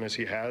chance to win as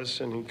he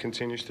has, and he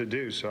continues to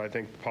do. So I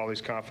think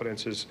Paulie's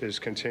confidence is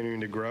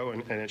continuing to grow,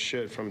 and it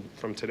should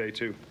from today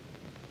too.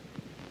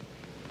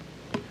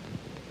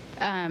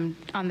 On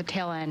the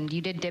tail end,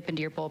 you did dip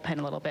into your bullpen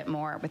a little bit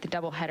more with the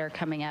doubleheader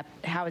coming up.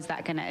 How is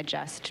that going to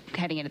adjust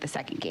heading into the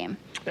second game?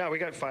 Yeah, we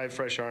got 5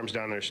 fresh arms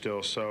down there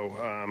still, so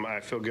I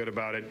feel good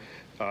about it.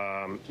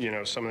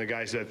 Some of the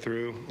guys that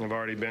threw have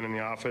already been in the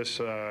office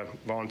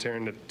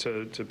volunteering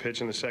to pitch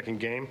in the second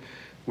game,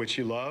 which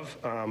you love,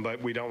 but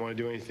we don't want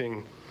to do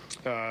anything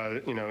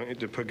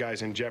to put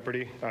guys in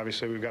jeopardy.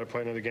 Obviously, we've got to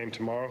play another game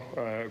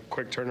tomorrow,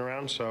 quick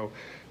turnaround, so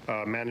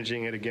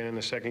managing it again in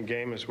the second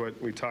game is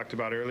what we talked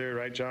about earlier,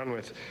 right, John,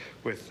 with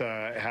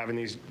having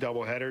these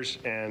double headers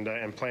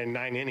and playing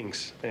 9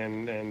 innings.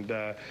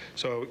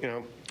 So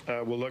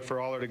we'll look for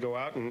Aller to go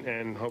out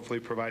and hopefully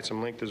provide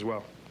some length as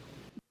well.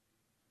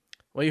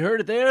 Well, you heard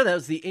it there. That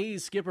was the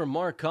A's skipper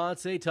Mark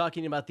Kotsay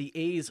talking about the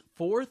A's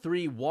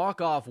 4-3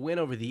 walk-off win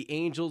over the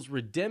Angels.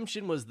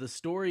 Redemption was the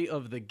story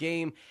of the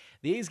game.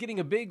 The A's getting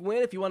a big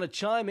win. If you want to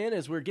chime in,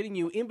 as we're getting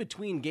you in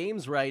between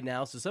games right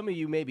now, so some of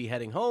you may be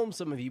heading home,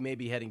 some of you may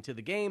be heading to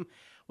the game.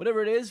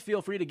 Whatever it is,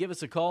 feel free to give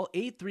us a call,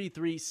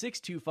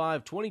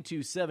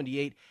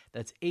 833-625-2278.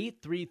 That's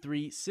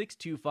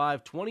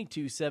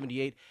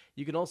 833-625-2278.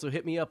 You can also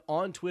hit me up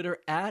on Twitter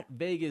at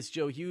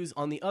VegasJoeHughes.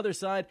 On the other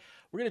side,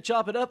 we're going to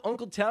chop it up.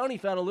 Uncle Townie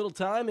found a little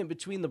time in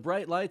between the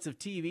bright lights of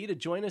TV to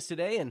join us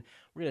today, and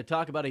we're going to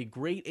talk about a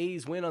great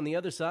A's win on the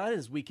other side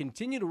as we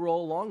continue to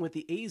roll along with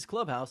the A's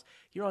Clubhouse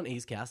here on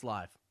A's Cast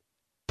Live.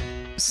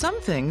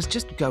 Some things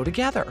just go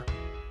together.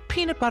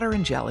 Peanut butter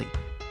and jelly,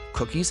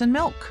 cookies and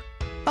milk,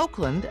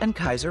 Oakland and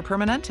Kaiser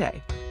Permanente.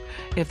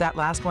 If that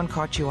last one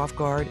caught you off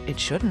guard, it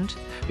shouldn't,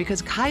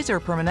 because Kaiser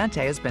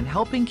Permanente has been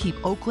helping keep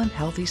Oakland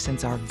healthy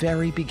since our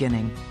very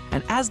beginning.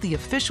 And as the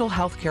official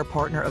healthcare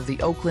partner of the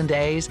Oakland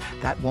A's,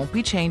 that won't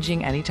be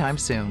changing anytime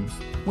soon.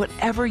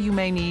 Whatever you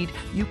may need,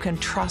 you can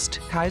trust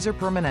Kaiser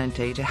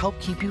Permanente to help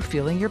keep you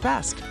feeling your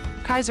best.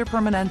 Kaiser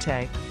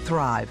Permanente.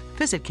 Thrive.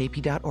 Visit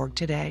kp.org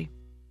today.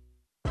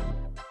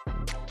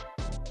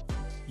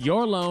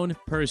 Your loan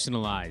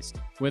personalized.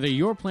 Whether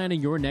you're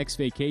planning your next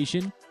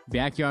vacation,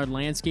 backyard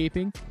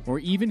landscaping, or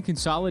even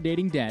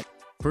consolidating debt,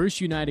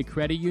 First United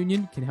Credit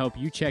Union can help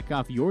you check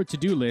off your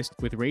to-do list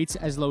with rates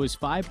as low as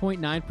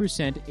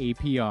 5.9%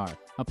 APR.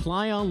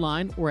 Apply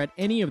online or at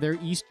any of their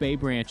East Bay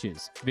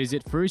branches.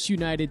 Visit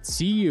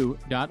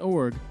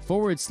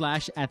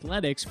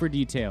firstunitedcu.org/athletics for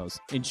details.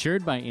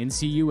 Insured by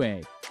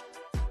NCUA.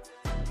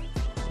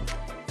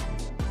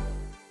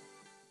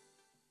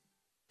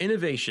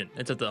 Innovation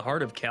is at the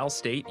heart of Cal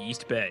State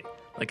East Bay,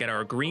 like at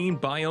our Green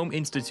Biome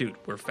Institute,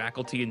 where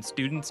faculty and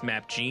students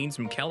map genes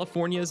from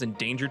California's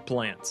endangered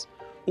plants,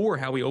 or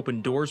how we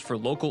open doors for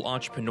local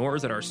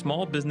entrepreneurs at our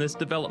Small Business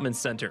Development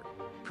Center.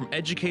 From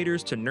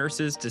educators to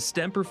nurses to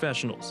STEM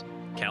professionals,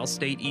 Cal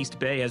State East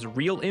Bay has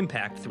real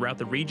impact throughout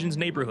the region's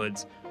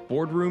neighborhoods,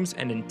 boardrooms,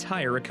 and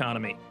entire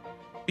economy.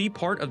 Be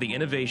part of the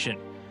innovation.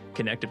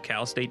 Connect with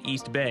Cal State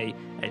East Bay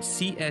at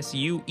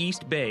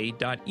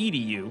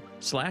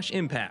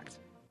csueastbay.edu/impact.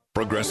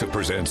 Progressive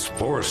presents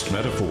Forced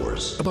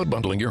Metaphors about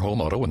bundling your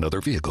home, auto, and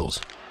other vehicles.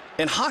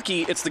 In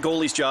hockey, it's the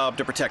goalie's job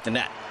to protect the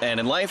net. And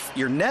in life,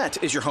 your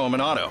net is your home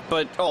and auto,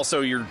 but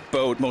also your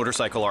boat,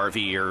 motorcycle,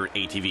 RV, or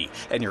ATV.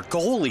 And your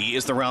goalie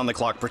is the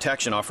round-the-clock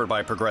protection offered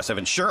by Progressive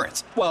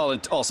Insurance. Well,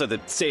 and also the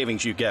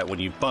savings you get when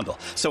you bundle.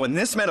 So in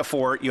this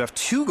metaphor, you have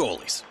two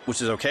goalies,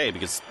 which is okay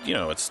because,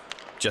 it's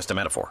just a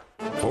metaphor.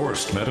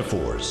 Forced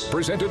Metaphors.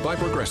 Presented by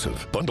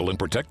Progressive. Bundle and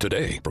protect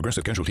today.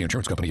 Progressive Casualty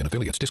Insurance Company and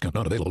affiliates. Discount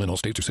not available in all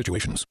states or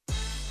situations.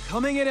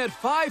 Coming in at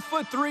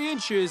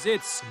 5'3",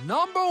 it's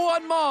number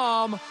one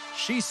mom.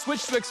 She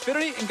switched to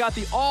Xfinity and got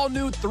the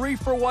all-new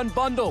 3-for-1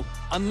 bundle.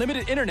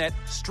 Unlimited internet,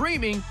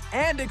 streaming,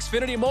 and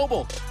Xfinity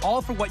Mobile.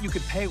 All for what you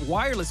could pay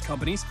wireless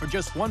companies for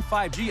just one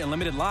 5G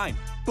unlimited line.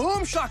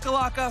 Boom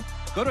shakalaka!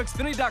 Go to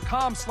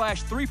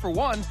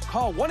Xfinity.com/3-for-1,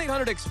 call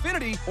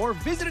 1-800-XFINITY, or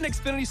visit an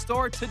Xfinity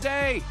store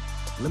today.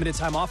 Limited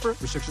time offer.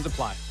 Restrictions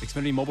apply.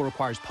 Xfinity Mobile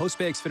requires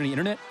post-pay Xfinity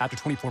Internet. After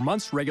 24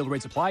 months, regular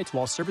rates apply to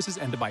all services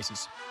and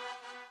devices.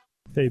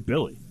 Hey,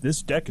 Billy,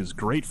 this deck is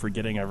great for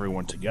getting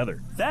everyone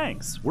together.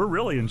 Thanks. We're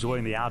really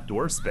enjoying the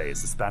outdoor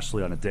space,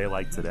 especially on a day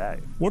like today.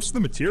 What's the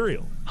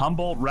material?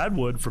 Humboldt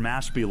Redwood from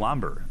Ashby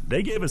Lumber.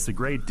 They gave us a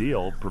great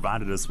deal,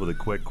 provided us with a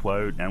quick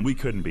quote, and we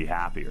couldn't be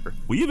happier.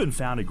 We even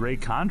found a great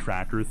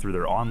contractor through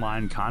their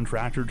online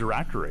contractor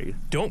directory.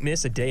 Don't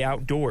miss a day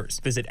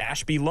outdoors. Visit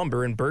Ashby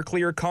Lumber in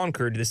Berkeley or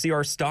Concord to see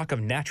our stock of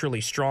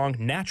naturally strong,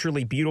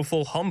 naturally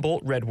beautiful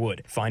Humboldt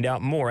Redwood. Find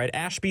out more at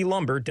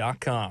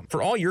ashbylumber.com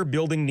for all your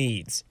building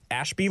needs.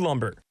 Ashby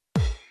Lumber.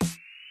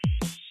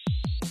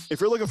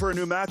 If you're looking for a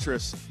new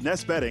mattress,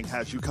 Nest Bedding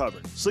has you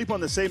covered. Sleep on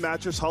the same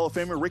mattress Hall of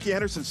Famer Ricky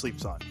Henderson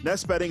sleeps on.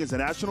 Nest Bedding is a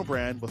national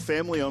brand with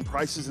family-owned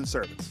prices and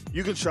service.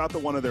 You can shop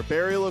at one of their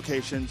Barrie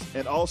locations,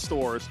 and all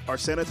stores are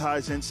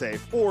sanitized and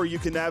safe, or you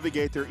can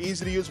navigate their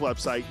easy-to-use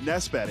website,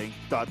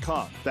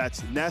 nestbedding.com.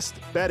 That's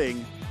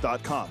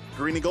nestbedding.com.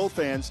 Green and Gold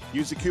fans,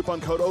 use the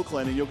coupon code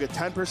Oakland and you'll get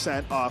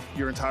 10% off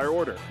your entire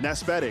order.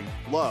 Nest Bedding,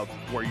 love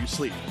where you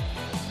sleep.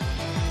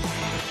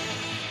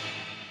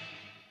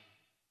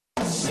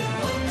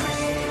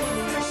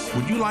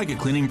 Would you like a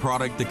cleaning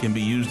product that can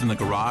be used in the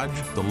garage,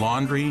 the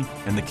laundry,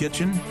 and the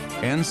kitchen,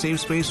 and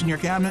save space in your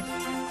cabinet?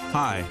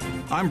 Hi,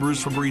 I'm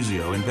Bruce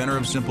Fabrizio, inventor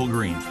of Simple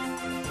Green.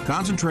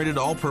 Concentrated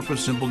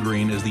all-purpose Simple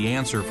Green is the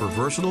answer for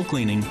versatile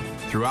cleaning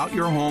throughout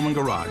your home and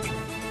garage.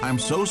 I'm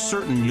so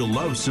certain you'll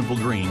love Simple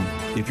Green.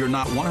 If you're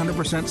not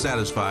 100%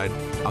 satisfied,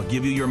 I'll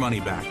give you your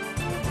money back.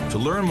 To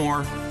learn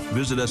more,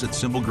 visit us at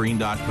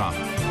simplegreen.com.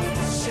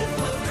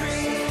 Simple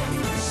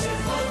Green,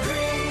 Simple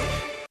Green.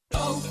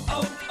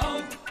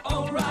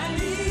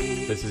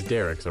 O'Reilly. This is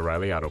Derek's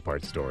O'Reilly Auto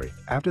Parts story.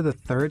 After the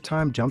third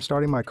time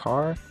jump-starting my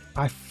car,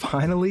 I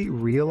finally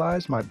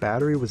realized my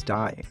battery was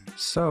dying.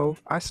 So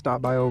I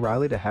stopped by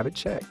O'Reilly to have it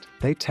checked.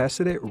 They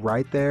tested it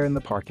right there in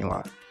the parking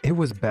lot. It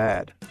was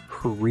bad,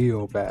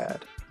 real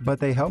bad. But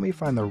they helped me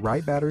find the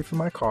right battery for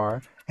my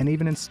car and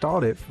even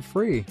installed it for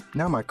free.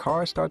 Now my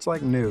car starts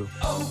like new.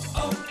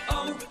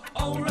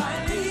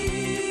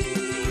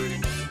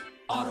 O'Reilly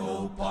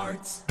Auto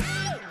Parts.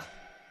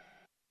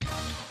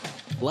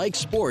 Like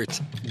sports,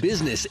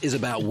 business is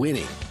about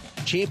winning.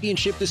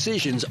 Championship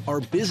decisions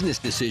are business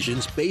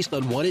decisions based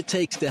on what it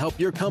takes to help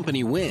your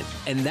company win.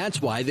 And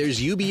that's why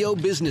there's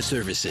UBO Business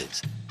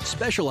Services,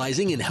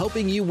 specializing in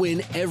helping you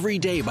win every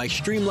day by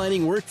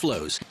streamlining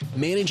workflows,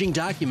 managing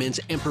documents,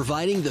 and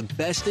providing the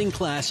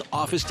best-in-class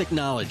office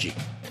technology.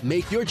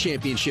 Make your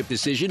championship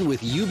decision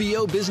with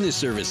UBO Business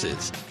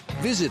Services.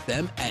 Visit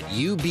them at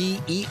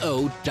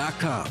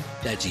ubeo.com.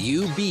 That's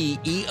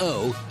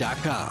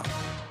ubeo.com.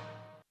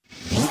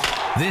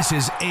 This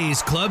is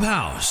A's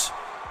Clubhouse.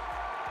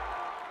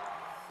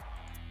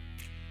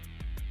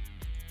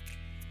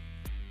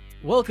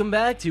 Welcome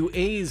back to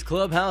A's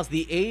Clubhouse.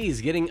 The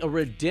A's getting a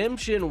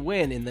redemption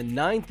win in the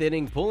ninth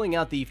inning, pulling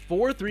out the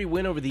 4-3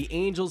 win over the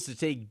Angels to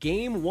take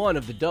Game 1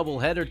 of the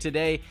doubleheader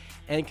today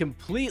and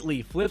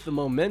completely flip the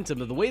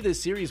momentum of the way this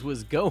series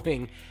was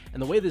going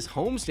and the way this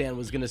homestand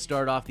was going to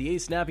start off. The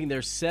A's snapping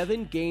their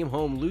 7-game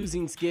home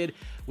losing skid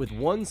with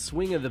one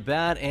swing of the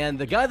bat. And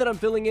the guy that I'm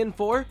filling in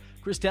for,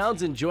 Chris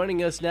Townsend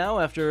joining us now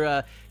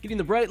after getting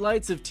the bright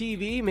lights of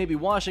TV, maybe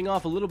washing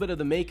off a little bit of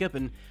the makeup,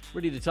 and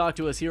ready to talk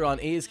to us here on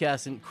A's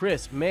Cast. And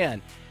Chris,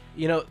 man,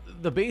 you know,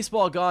 the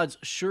baseball gods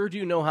sure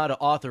do know how to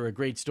author a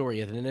great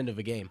story at an end of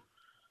a game.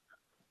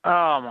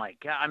 Oh, my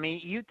God. I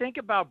mean, you think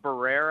about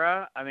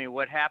Barrera. I mean,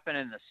 what happened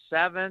in the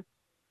 7th,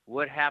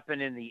 what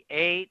happened in the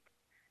 8th.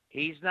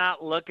 He's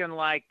not looking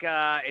like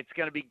it's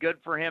going to be good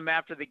for him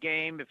after the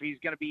game if he's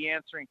going to be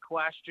answering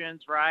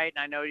questions, right?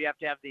 And I know you have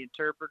to have the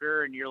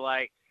interpreter, and you're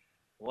like,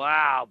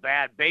 wow,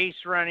 bad base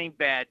running,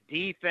 bad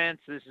defense.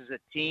 This is a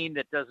team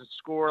that doesn't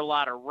score a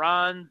lot of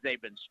runs. They've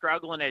been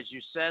struggling, as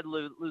you said,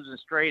 losing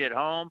straight at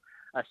home,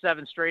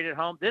 7 straight at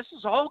home. This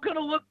is all going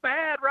to look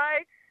bad,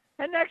 right?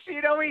 And next thing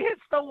you know, he hits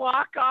the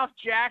walk-off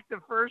jack, the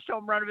first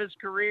home run of his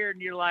career,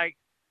 and you're like,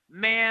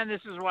 man,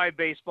 this is why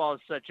baseball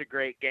is such a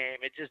great game.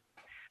 It just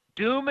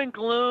doom and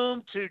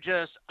gloom to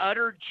just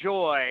utter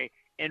joy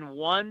in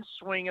one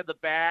swing of the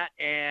bat,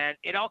 and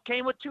it all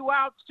came with 2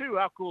 outs, too.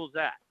 How cool is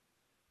that?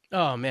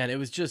 Oh, man, it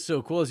was just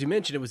so cool. As you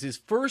mentioned, it was his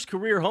first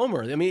career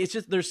homer. I mean, it's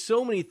just there's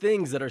so many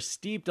things that are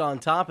steeped on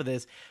top of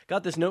this.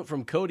 Got this note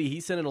from Cody.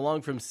 He sent it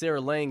along from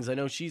Sarah Langs. I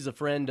know she's a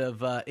friend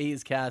of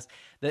A's Cast.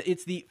 That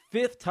it's the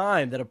 5th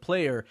time that a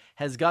player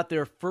has got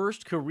their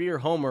first career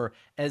homer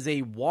as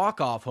a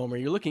walk-off homer.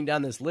 You're looking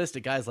down this list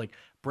at guys like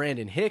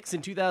Brandon Hicks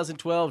in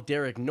 2012,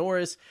 Derek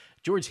Norris,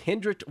 George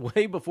Hendrick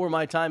way before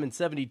my time in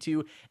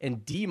 72,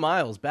 and D.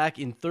 Miles back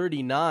in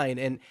 39.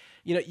 And,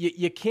 you know,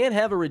 you can't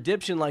have a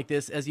redemption like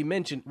this, as you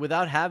mentioned,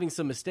 without having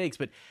some mistakes,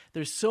 but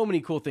there's so many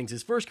cool things.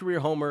 His first career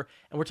homer,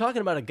 and we're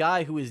talking about a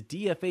guy who is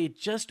DFA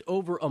just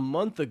over a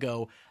month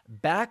ago,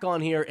 back on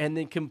here and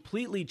then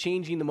completely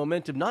changing the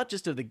momentum, not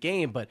just of the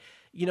game, but,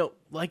 you know,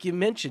 like you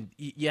mentioned,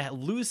 you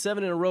lose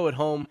 7 in a row at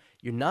home,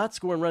 you're not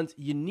scoring runs,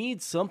 you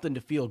need something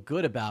to feel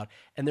good about,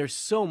 and there's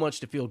so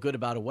much to feel good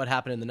about of what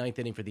happened in the 9th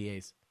inning for the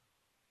A's.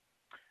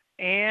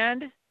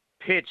 And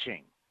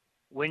pitching.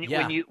 When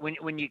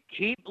you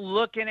keep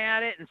looking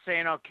at it and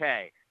saying,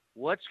 okay,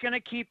 what's going to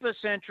keep us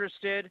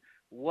interested?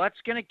 What's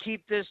going to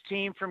keep this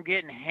team from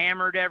getting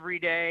hammered every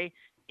day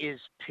is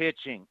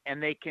pitching.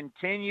 And they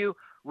continue.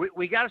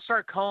 We got to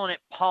start calling it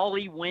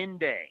Paulie Win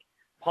Day,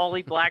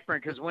 Paulie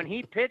Blackburn, because when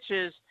he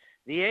pitches,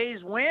 the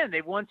A's win.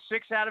 They've won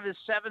 6 out of his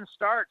 7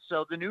 starts.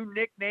 So the new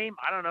nickname,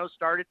 I don't know,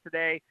 started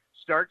today.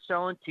 Start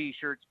selling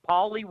T-shirts.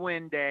 Paulie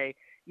Win Day.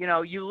 You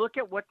know, you look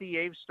at what the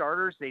A's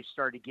starters, they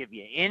start to give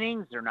you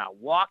innings. They're not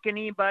walking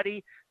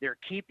anybody. They're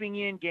keeping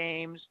you in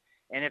games.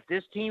 And if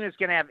this team is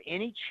going to have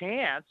any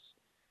chance,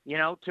 you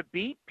know, to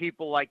beat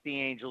people like the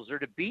Angels or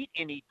to beat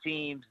any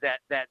teams that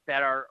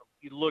are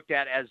looked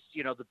at as,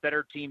 you know, the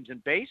better teams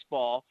in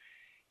baseball,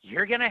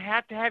 you're going to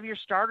have your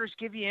starters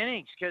give you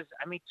innings. Because,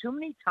 I mean, too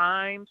many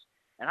times,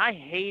 and I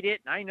hate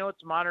it, and I know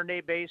it's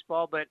modern-day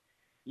baseball, but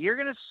you're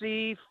going to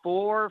see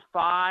 4,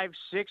 5,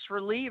 6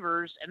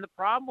 relievers. And the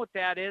problem with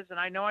that is, and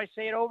I know I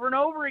say it over and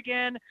over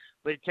again,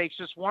 but it takes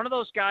just one of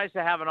those guys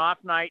to have an off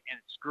night and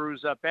it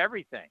screws up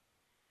everything.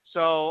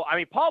 So, I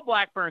mean, Paul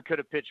Blackburn could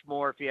have pitched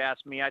more if you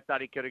ask me. I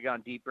thought he could have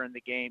gone deeper in the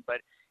game.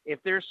 But if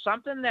there's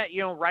something that,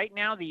 you know, right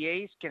now the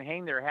A's can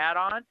hang their hat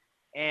on,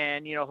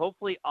 and, you know,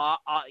 hopefully,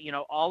 you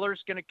know,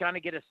 Aller's going to kind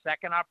of get a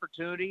second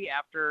opportunity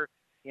after,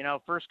 you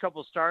know, first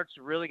couple starts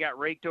really got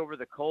raked over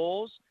the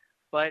coals.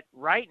 But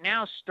right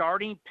now,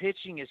 starting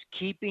pitching is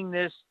keeping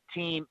this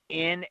team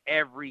in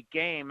every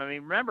game. I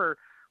mean, remember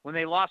when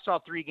they lost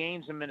all 3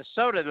 games in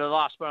Minnesota, they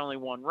lost by only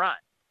 1 run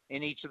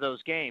in each of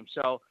those games.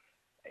 So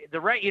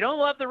you don't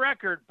love the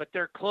record, but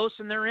they're close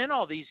and they're in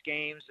all these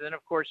games. And then,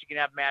 of course, you can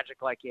have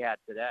magic like you had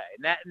today.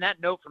 And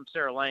that note from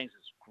Sarah Langs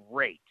is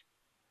great.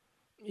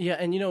 Yeah,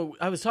 and, you know,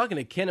 I was talking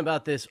to Ken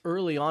about this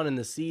early on in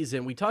the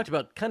season. We talked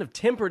about kind of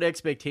tempered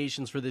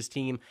expectations for this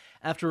team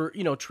after,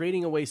 you know,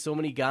 trading away so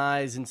many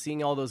guys and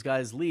seeing all those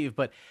guys leave.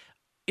 But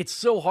it's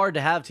so hard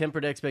to have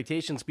tempered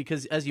expectations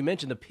because, as you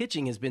mentioned, the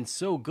pitching has been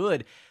so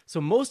good. So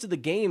most of the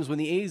games when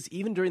the A's,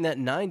 even during that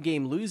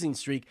 9-game losing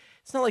streak,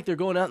 it's not like they're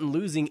going out and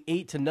losing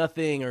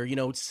 8-0 or, you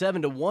know,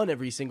 7-1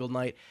 every single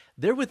night.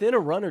 They're within a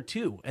run or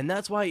two. And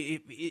that's why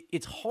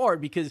it's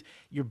hard because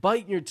you're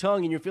biting your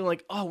tongue and you're feeling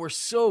like, oh, we're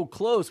so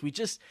close. We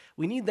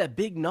need that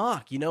big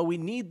knock. You know, we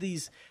need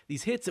these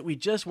hits that we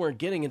just weren't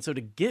getting. And so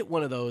to get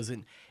one of those,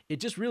 and it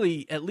just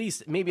really, at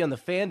least maybe on the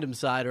fandom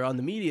side or on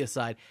the media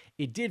side,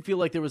 it did feel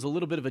like there was a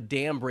little bit of a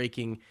dam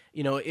breaking.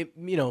 You know,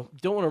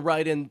 don't want to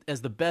write in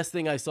as the best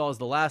thing I saw as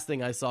the last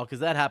thing I saw because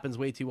that happens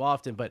way too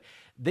often. But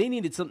they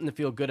needed something to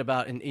feel good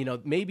about, and, you know,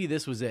 maybe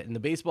this was it. And the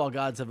baseball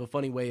gods have a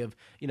funny way of,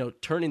 you know,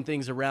 turning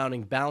things around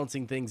and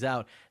balancing things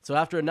out. So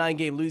after a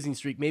 9-game losing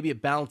streak, maybe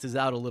it balances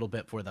out a little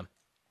bit for them.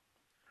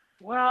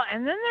 Well,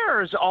 and then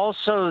there's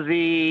also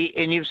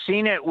and you've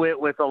seen it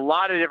with a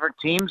lot of different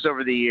teams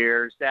over the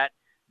years, that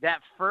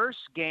first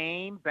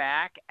game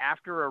back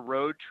after a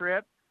road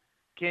trip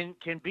can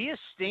be a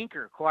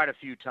stinker quite a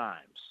few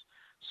times.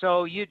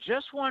 So you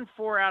just won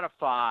 4 out of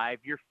 5.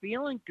 You're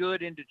feeling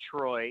good in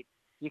Detroit.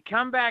 You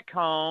come back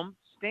home,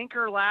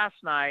 stinker last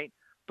night,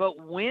 but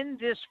win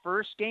this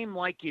first game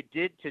like you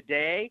did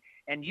today,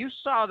 and you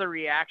saw the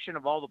reaction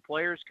of all the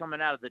players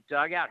coming out of the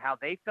dugout, how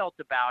they felt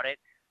about it.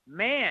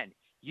 Man,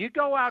 you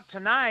go out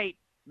tonight,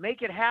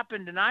 make it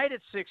happen tonight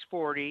at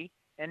 6:40,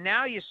 and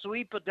now you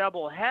sweep a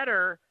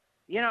doubleheader.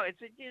 You know,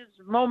 it's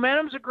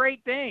momentum's a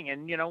great thing.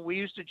 And, you know, we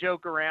used to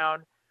joke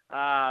around,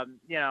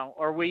 you know,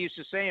 or we used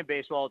to say in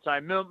baseball all the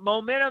time,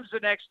 momentum's the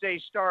next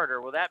day's starter.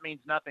 Well, that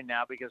means nothing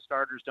now because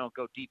starters don't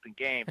go deep in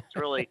games. It's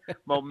really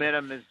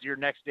momentum is your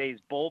next day's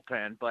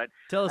bullpen. But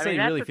tell us how you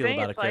really feel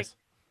about it, Chris.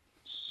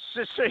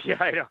 Yeah,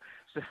 I know.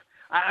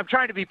 I'm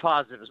trying to be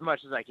positive as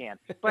much as I can.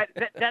 But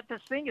that's the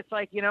thing. It's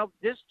like, you know,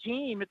 this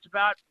team, it's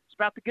about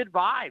the good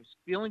vibes,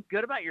 feeling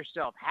good about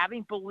yourself,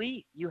 having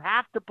belief. You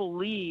have to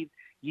believe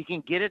you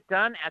can get it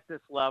done at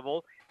this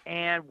level.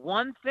 And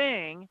one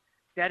thing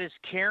that is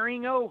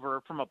carrying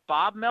over from a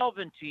Bob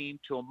Melvin team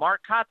to a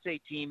Mark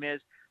Kotsay team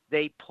is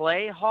they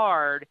play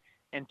hard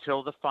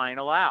until the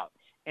final out.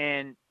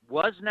 And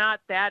was not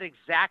that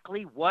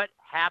exactly what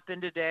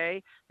happened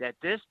today? That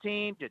this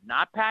team did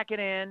not pack it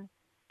in,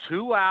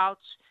 2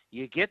 outs,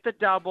 you get the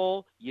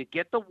double, you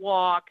get the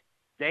walk.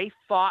 They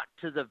fought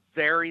to the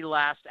very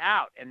last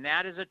out. And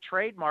that is a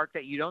trademark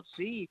that you don't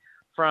see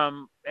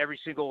from every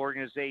single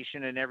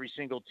organization and every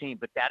single team.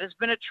 But that has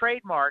been a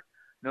trademark,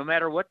 no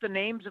matter what the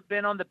names have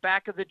been on the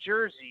back of the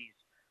jerseys.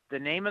 The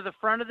name of the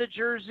front of the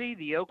jersey,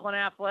 the Oakland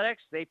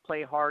Athletics, they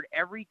play hard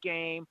every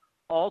game,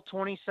 all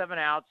 27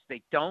 outs.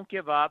 They don't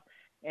give up.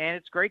 And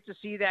it's great to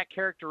see that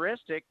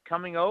characteristic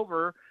coming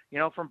over, you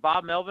know, from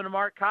Bob Melvin to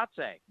Mark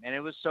Kotsay. And it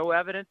was so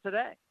evident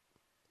today.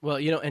 Well,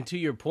 you know, and to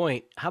your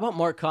point, how about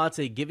Mark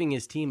Kotsay giving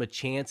his team a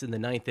chance in the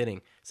 9th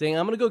inning, saying,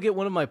 I'm going to go get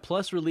one of my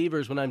plus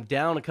relievers when I'm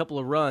down a couple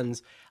of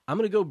runs. I'm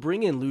going to go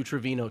bring in Lou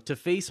Trevino to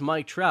face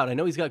Mike Trout. I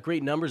know he's got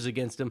great numbers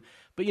against him,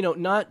 but, you know,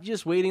 not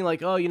just waiting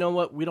like, oh, you know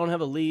what, we don't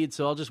have a lead,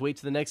 so I'll just wait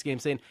to the next game,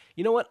 saying,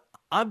 you know what,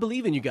 I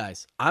believe in you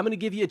guys. I'm going to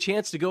give you a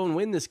chance to go and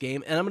win this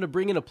game, and I'm going to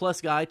bring in a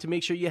plus guy to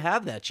make sure you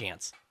have that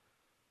chance.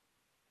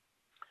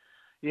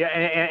 Yeah,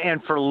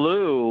 and for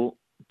Lou,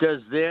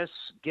 does this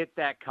get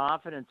that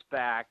confidence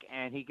back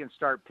and he can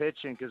start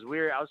pitching? Because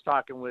I was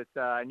talking with,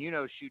 and you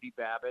know, Shooty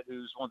Babbitt,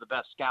 who's one of the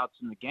best scouts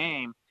in the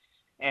game,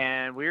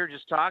 and we were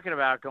just talking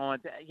about going,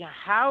 yeah,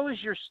 how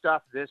is your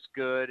stuff this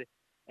good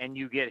and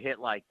you get hit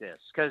like this?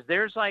 Because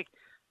there's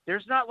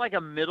not like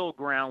a middle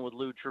ground with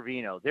Lou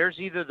Trevino. There's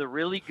either the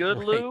really good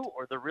Lou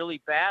or the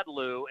really bad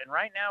Lou, and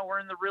right now we're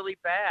in the really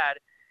bad.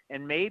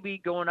 And maybe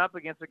going up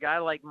against a guy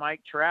like Mike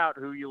Trout,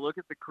 who you look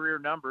at the career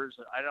numbers,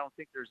 I don't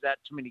think there's that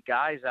too many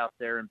guys out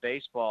there in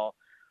baseball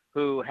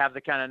who have the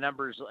kind of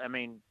numbers. I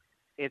mean,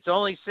 it's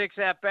only 6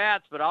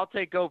 at-bats, but I'll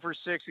take 0 for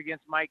 6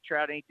 against Mike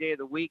Trout any day of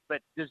the week. But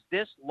does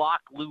this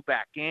lock Lou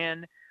back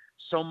in?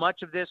 So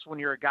much of this, when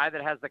you're a guy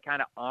that has the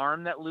kind of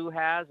arm that Lou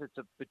has, it's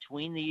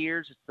between the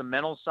ears, it's the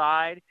mental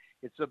side,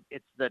 it's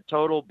the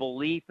total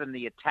belief in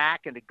the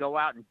attack and to go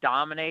out and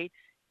dominate.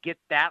 Get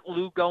that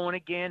Lou going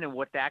again and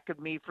what that could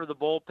mean for the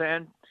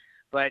bullpen.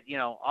 But, you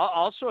know,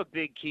 also a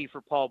big key for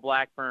Paul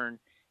Blackburn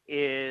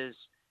is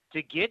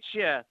to get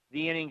you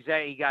the innings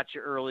that he got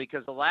you early,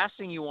 because the last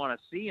thing you want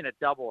to see in a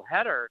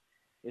doubleheader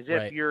is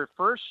if your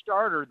first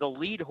starter, the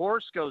lead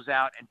horse, goes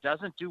out and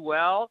doesn't do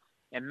well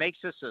and makes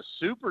this a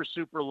super,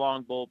 super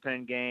long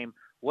bullpen game,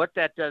 what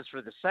that does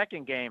for the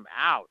second game,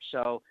 ouch.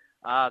 So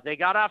they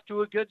got off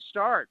to a good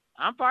start.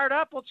 I'm fired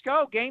up. Let's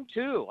go. Game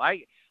 2.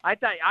 I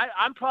thought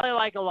I'm probably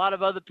like a lot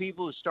of other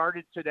people who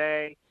started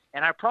today,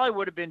 and I probably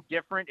would have been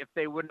different if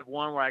they wouldn't have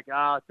won. We're like,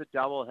 it's a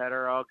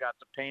doubleheader. Oh, got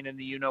the pain in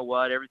the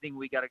you-know-what, everything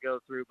we got to go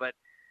through. But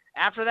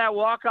after that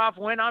walk-off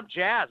win, I'm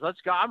jazzed.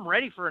 Let's go. I'm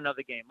ready for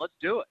another game. Let's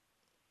do it.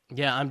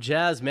 Yeah, I'm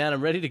jazzed, man.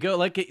 I'm ready to go.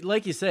 Like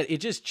you said, it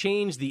just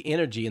changed the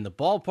energy in the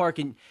ballpark,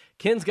 and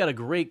Ken's got a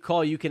great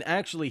call. You can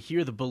actually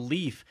hear the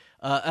belief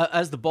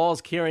as the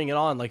ball's carrying it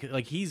on,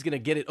 like he's going to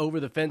get it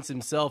over the fence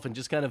himself and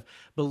just kind of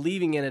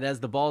believing in it as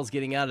the ball's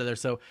getting out of there.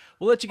 So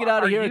we'll let you get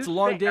out of here. It's a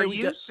long day.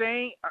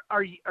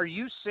 Are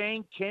you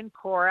saying Ken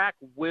Korach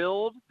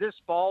willed this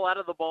ball out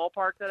of the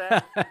ballpark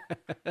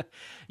today?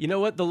 You know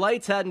what? The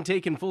lights hadn't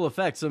taken full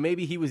effect, so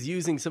maybe he was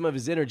using some of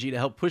his energy to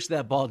help push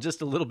that ball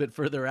just a little bit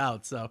further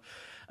out. So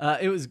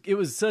it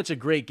was such a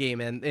great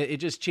game, and it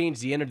just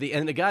changed the energy.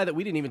 And the guy that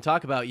we didn't even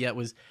talk about yet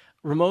was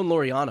Ramon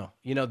Laureano.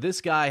 You know,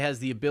 this guy has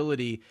the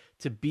ability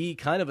to be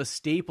kind of a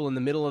staple in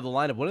the middle of the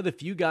lineup. One of the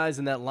few guys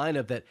in that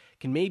lineup that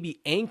can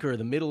maybe anchor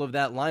the middle of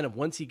that lineup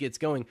once he gets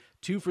going.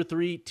 2 for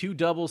 3, 2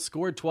 doubles,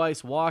 scored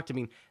twice, walked. I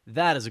mean,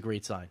 that is a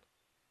great sign.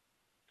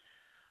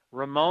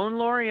 Ramon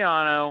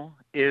Laureano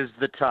is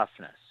the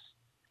toughness.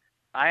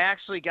 I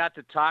actually got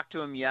to talk to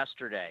him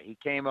yesterday. He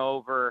came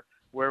over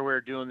where we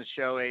were doing the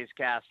show, A's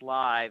Cast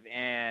Live,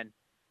 and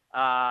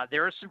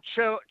there are some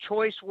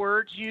choice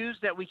words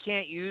used that we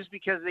can't use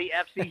because of the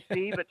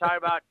FCC, but talk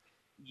about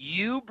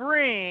you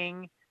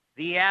bring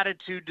the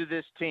attitude to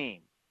this team.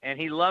 And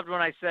he loved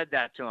when I said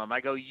that to him.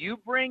 I go, you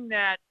bring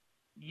that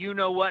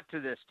you-know-what to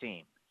this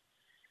team.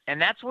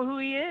 And that's who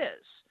he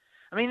is.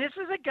 I mean, this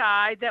is a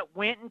guy that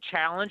went and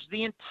challenged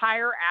the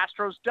entire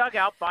Astros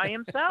dugout by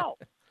himself.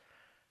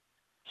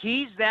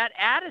 He's that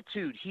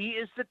attitude. He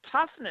is the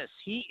toughness.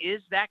 He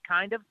is that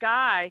kind of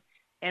guy.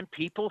 and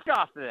people feed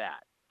off of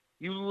that.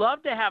 You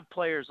love to have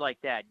players like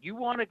that. You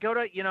want to go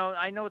to,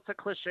 I know it's a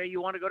cliche,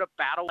 you want to go to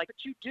battle like that,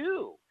 but you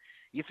do.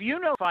 If you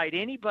know fight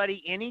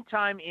anybody,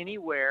 anytime,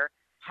 anywhere,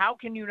 how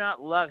can you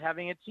not love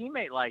having a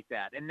teammate like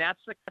that? And that's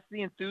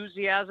the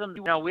enthusiasm.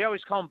 We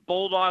always call him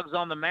bulldogs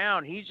on the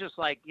mound. He's just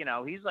like,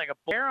 he's like a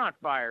bear on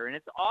fire, and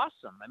it's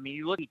awesome. I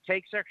mean, he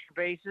takes extra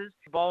bases,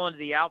 ball into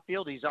the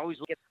outfield. He's always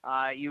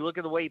you look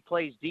at the way he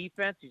plays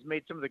defense. He's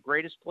made some of the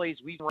greatest plays.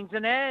 Brings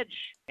an edge,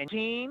 and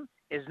team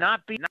is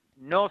not being.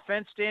 No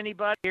offense to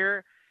anybody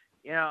here,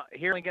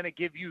 here I'm going to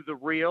give you the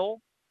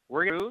real.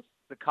 We're going to.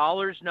 The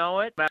callers know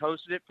it. I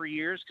posted it for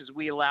years because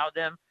we allowed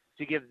them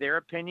to give their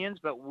opinions,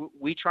 but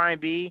we try and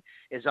be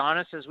as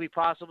honest as we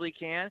possibly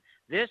can.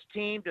 This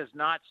team does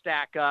not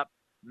stack up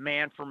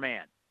man for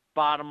man.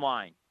 Bottom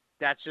line.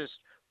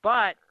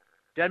 But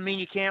doesn't mean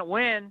you can't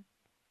win.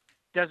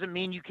 Doesn't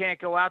mean you can't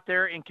go out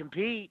there and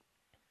compete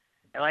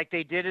like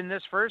they did in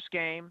this first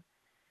game.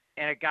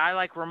 And a guy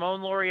like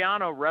Ramon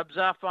Laureano rubs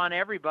off on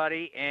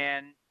everybody,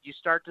 and you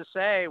start to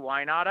say,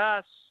 why not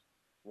us?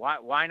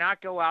 Why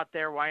not go out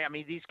there?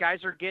 These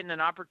guys are getting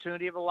an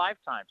opportunity of a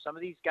lifetime. Some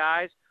of these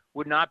guys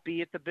would not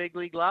be at the big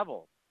league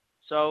level.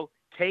 So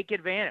take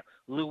advantage.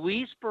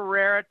 Luis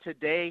Barrera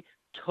today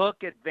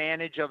took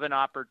advantage of an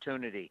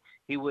opportunity.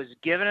 He was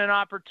given an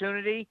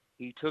opportunity.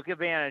 He took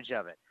advantage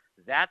of it.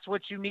 That's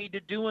what you need to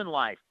do in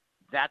life.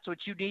 That's what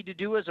you need to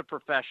do as a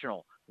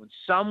professional. When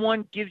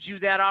someone gives you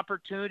that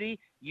opportunity,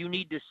 you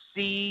need to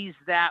seize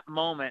that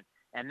moment.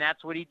 And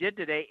that's what he did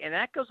today. And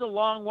that goes a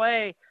long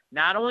way,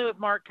 not only with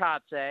Mark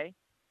Kotsay,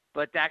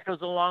 but that goes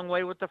a long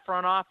way with the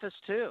front office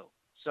too.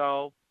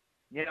 So,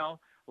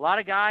 a lot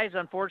of guys,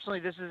 unfortunately,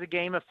 this is a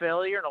game of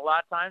failure. And a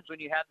lot of times when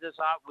you have this,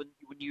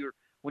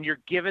 when you're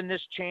given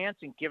this chance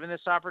and given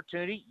this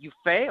opportunity, you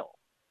fail.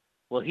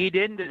 Well, he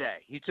didn't today.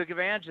 He took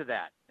advantage of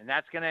that. And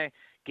that's going to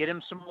get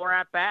him some more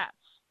at-bats.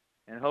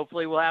 And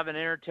hopefully we'll have an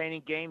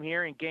entertaining game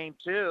here in game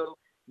 2.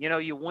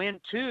 You win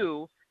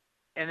 2,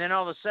 and then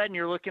all of a sudden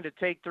you're looking to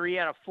take 3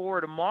 out of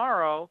 4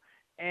 tomorrow.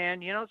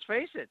 And, let's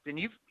face it, then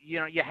you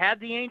had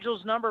the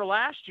Angels number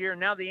last year, and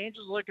now the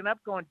Angels are looking up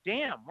going,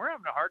 damn, we're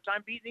having a hard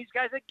time beating these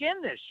guys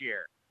again this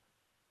year.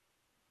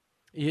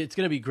 It's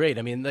going to be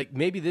great.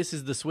 Maybe this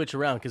is the switch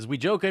around, because we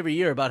joke every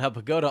year about how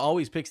Pagoda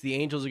always picks the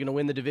Angels are going to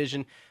win the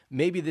division.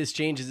 Maybe this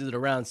changes it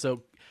around.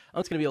 So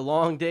it's going to be a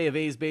long day of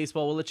A's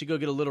baseball. We'll let you go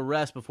get a little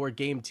rest before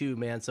game 2,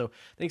 man. So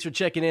thanks for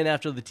checking in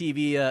after the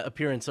TV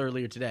appearance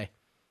earlier today.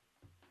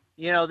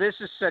 This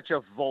is such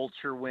a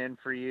vulture win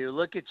for you.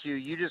 Look at you.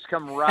 You just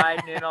come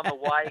riding in on the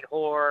white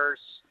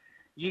horse.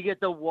 You get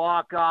the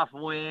walk-off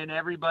win.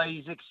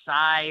 Everybody's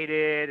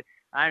excited.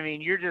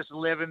 You're just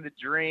living the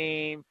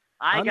dream.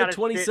 I'm the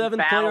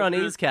 27th player on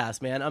A's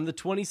Cast, man. I'm the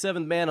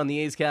 27th man on the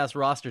A's Cast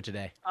roster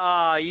today.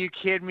 Oh, you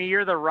kidding me?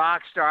 You're the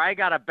rock star. I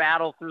got to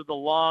battle through the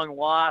long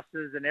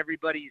losses, and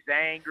everybody's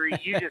angry.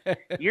 You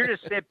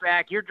just sit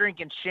back. You're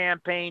drinking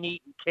champagne,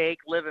 eating cake,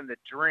 living the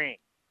dream.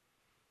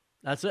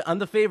 That's it. I'm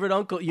the favorite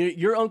uncle.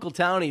 You're Uncle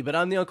Townie, but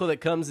I'm the uncle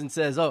that comes and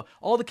says, "Oh,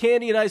 all the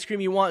candy and ice cream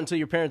you want until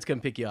your parents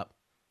come pick you up."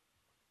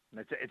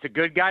 It's a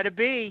good guy to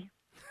be.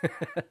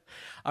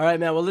 All right,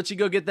 man. We'll let you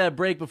go get that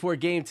break before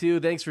game 2.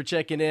 Thanks for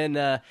checking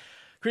in.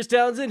 Chris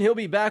Townsend, he'll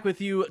be back with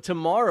you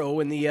tomorrow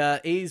when the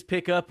A's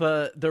pick up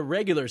the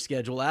regular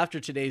schedule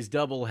after today's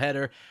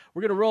doubleheader.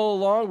 We're going to roll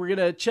along. We're going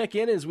to check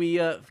in as we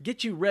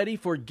get you ready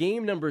for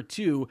game number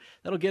 2.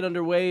 That'll get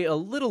underway a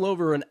little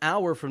over an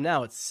hour from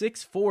now. It's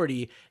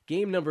 6:40.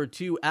 Game number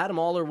 2. Adam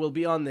Oller will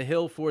be on the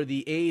hill for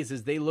the A's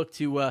as they look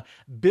to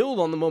build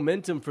on the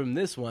momentum from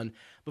this one.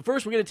 But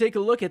first, we're going to take a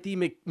look at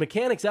the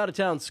Mechanics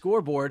Out-of-Town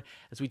scoreboard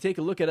as we take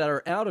a look at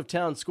our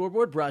Out-of-Town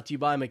scoreboard brought to you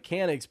by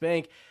Mechanics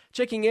Bank.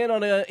 Checking in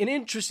on an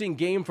interesting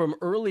game from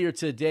earlier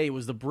today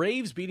was the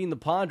Braves beating the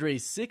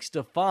Padres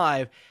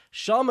 6-5.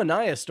 Sean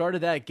Manaea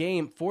started that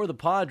game for the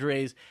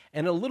Padres,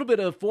 and a little bit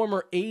of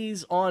former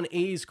A's on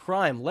A's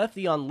crime,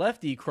 lefty on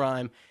lefty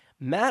crime.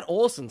 Matt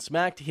Olson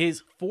smacked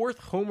his 4th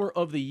homer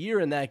of the year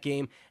in that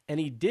game, and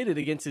he did it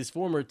against his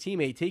former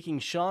teammate, taking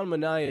Sean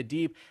Manaea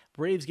deep.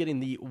 Braves getting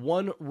the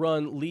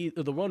one-run lead,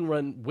 the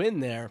one-run win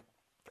there.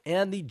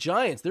 And the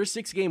Giants, their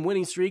 6-game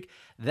winning streak,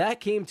 that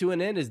came to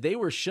an end as they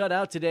were shut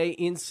out today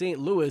in St.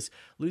 Louis,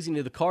 losing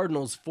to the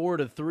Cardinals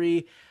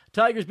 4-3.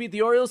 Tigers beat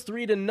the Orioles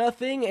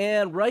 3-0,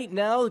 and right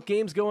now the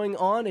game's going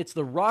on. It's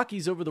the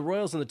Rockies over the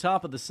Royals in the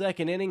top of the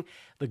 2nd inning.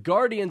 The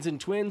Guardians and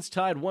Twins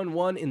tied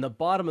 1-1 in the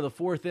bottom of the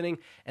 4th inning,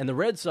 and the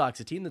Red Sox,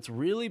 a team that's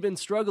really been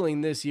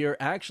struggling this year,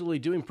 actually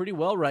doing pretty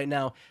well right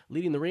now,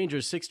 leading the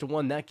Rangers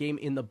 6-1, that game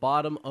in the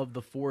bottom of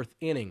the 4th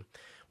inning.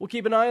 We'll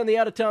keep an eye on the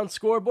out-of-town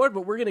scoreboard,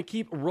 but we're going to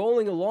keep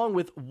rolling along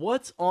with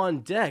what's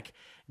on deck.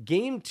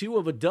 Game 2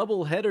 of a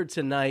doubleheader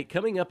tonight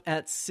coming up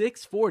at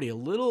 6:40, a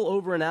little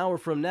over an hour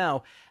from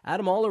now.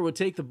 Adam Oller will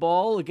take the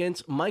ball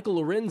against Michael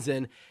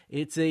Lorenzen.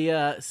 It's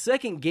a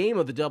second game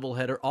of the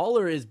doubleheader.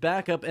 Oller is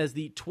back up as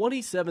the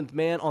 27th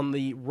man on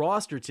the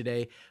roster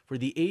today for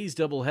the A's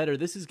doubleheader.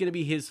 This is going to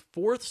be his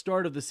 4th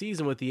start of the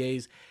season with the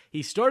A's.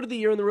 He started the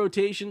year in the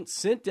rotation,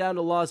 sent down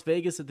to Las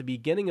Vegas at the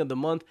beginning of the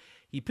month.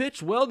 He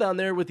pitched well down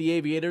there with the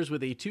Aviators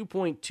with a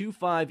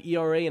 2.25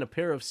 ERA and a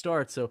pair of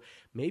starts, so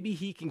maybe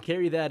he can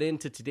carry that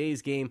into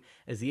today's game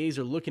as the A's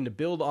are looking to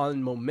build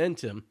on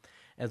momentum.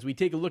 As we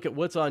take a look at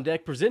what's on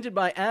deck, presented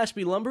by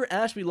Ashby Lumber.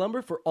 Ashby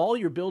Lumber for all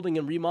your building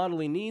and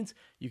remodeling needs.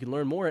 You can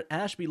learn more at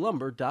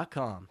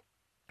ashbylumber.com.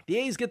 The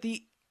A's get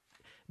the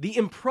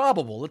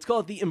improbable, let's call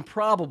it the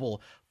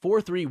improbable,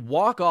 4-3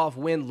 walk-off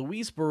win.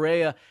 Luis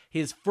Barrera,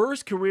 his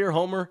first career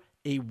homer,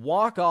 a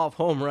walk-off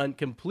home run,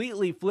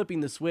 completely flipping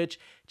the switch,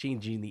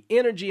 changing the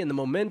energy and the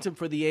momentum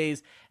for the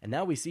A's. And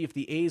now we see if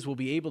the A's will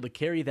be able to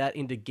carry that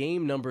into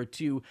game number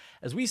 2.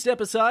 As we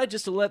step aside,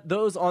 just to let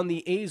those on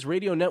the A's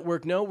radio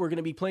network know, we're going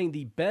to be playing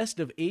the Best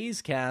of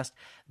A's cast.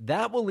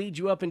 That will lead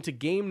you up into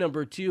game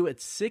number 2 at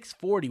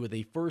 6:40 with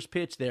a first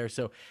pitch there.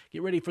 So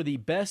get ready for the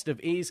Best of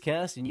A's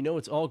cast, and you know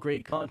it's all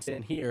great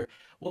content here.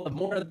 We'll have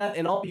more of that,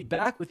 and I'll be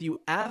back with you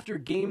after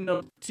game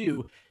number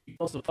 2. You can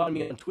also find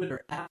me on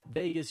Twitter at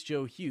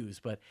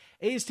VegasJoeHughes. But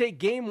A's take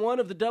game 1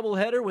 of the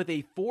doubleheader with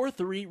a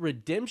 4-3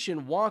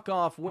 redemption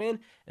walk-off win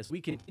as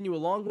we continue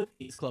along with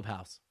A's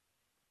Clubhouse.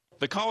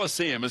 The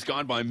Coliseum has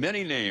gone by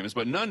many names,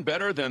 but none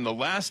better than the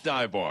Last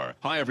Dive Bar.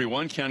 Hi,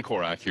 everyone. Ken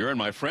Korak here, and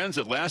my friends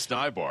at Last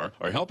Dive Bar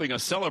are helping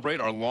us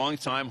celebrate our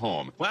longtime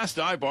home. Last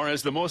Dive Bar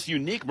has the most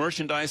unique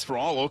merchandise for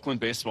all Oakland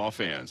baseball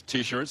fans.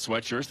 T-shirts,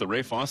 sweatshirts, the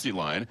Ray Fosse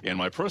line, and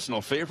my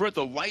personal favorite,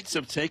 the lights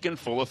have taken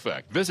full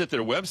effect. Visit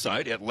their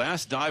website at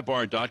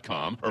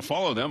lastdivebar.com or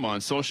follow them on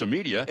social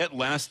media at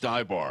Last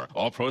Dive Bar.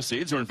 All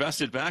proceeds are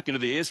invested back into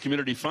the A's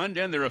Community Fund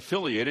and their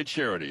affiliated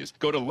charities.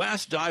 Go to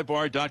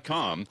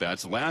lastdivebar.com.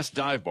 That's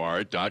lastdivebar.com.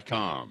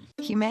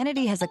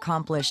 Humanity has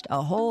accomplished a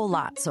whole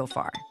lot so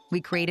far. We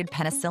created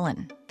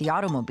penicillin, the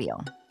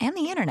automobile, and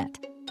the internet,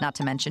 not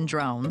to mention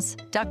drones,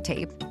 duct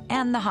tape,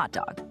 and the hot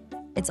dog.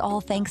 It's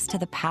all thanks to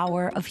the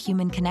power of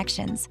human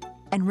connections.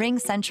 And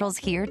RingCentral's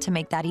here to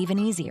make that even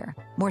easier,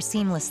 more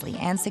seamlessly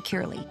and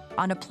securely,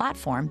 on a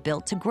platform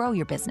built to grow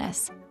your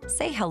business.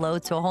 Say hello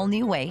to a whole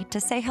new way to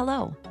say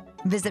hello.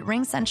 Visit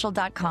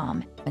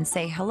ringcentral.com and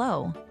say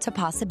hello to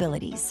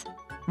possibilities.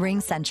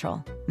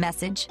 RingCentral.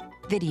 Message,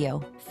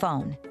 video,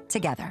 phone,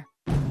 together.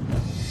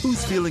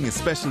 Who's feeling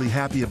especially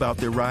happy about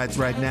their rides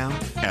right now?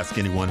 Ask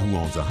anyone who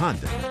owns a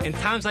Honda. In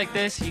times like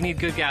this, you need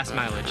good gas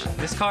mileage.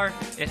 This car,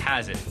 it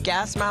has it.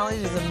 Gas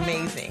mileage is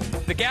amazing.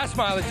 The gas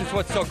mileage is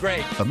what's so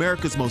great.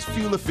 America's most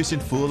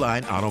fuel-efficient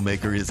full-line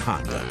automaker is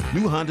Honda.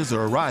 New Hondas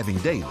are arriving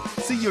daily.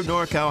 See your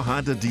NorCal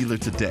Honda dealer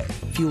today.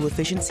 Fuel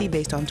efficiency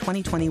based on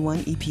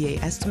 2021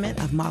 EPA estimate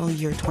of model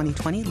year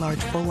 2020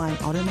 large full-line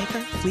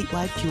automaker,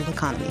 fleet-wide fuel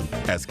economy.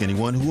 Ask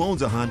anyone who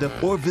owns a Honda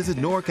or visit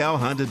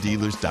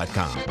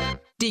NorCalHondaDealers.com.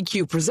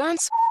 DQ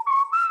presents.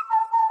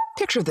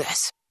 Picture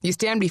this. You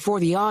stand before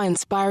the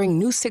awe-inspiring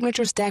new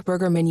signature stack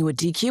burger menu at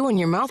DQ and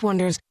your mouth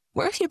wonders,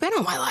 where have you been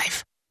all my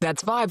life?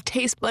 That's 5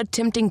 taste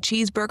bud-tempting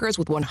cheeseburgers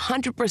with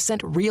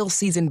 100% real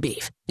seasoned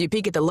beef. You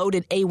peek at the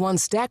loaded A1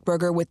 stack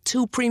burger with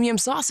 2 premium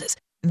sauces.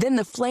 Then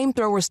the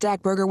flamethrower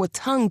stack burger with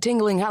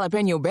tongue-tingling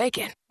jalapeno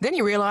bacon. Then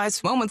you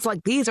realize moments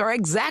like these are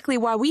exactly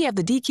why we have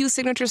the DQ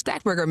signature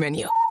stack burger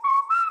menu.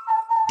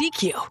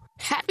 DQ.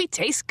 Happy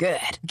tastes good.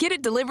 Get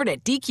it delivered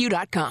at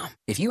DQ.com.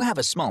 If you have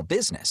a small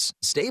business,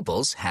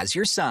 Staples has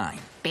your sign.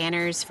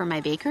 Banners for my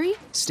bakery?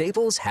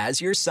 Staples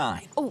has your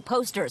sign. Oh,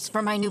 posters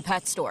for my new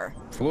pet store.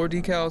 Floor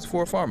decals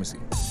for a pharmacy.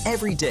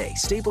 Every day,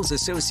 Staples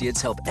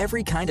associates help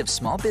every kind of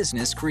small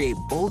business create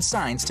bold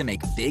signs to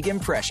make big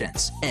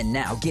impressions. And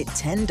now get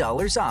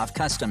 $10 off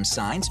custom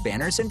signs,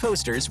 banners, and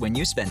posters when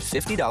you spend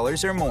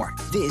 $50 or more.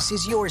 This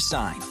is your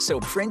sign, so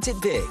print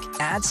it big.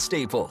 Add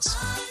Staples.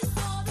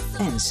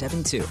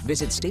 N72.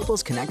 Visit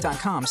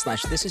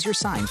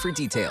staplesconnect.com/thisisyoursign for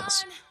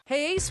details.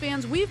 Hey A's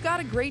fans, we've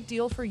got a great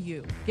deal for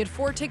you. Get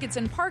 4 tickets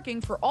and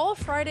parking for all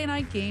Friday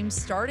night games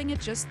starting at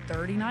just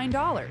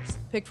 $39.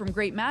 Pick from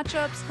great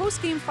matchups,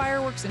 post-game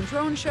fireworks and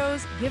drone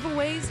shows,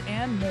 giveaways,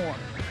 and more.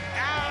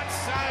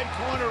 Outside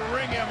corner,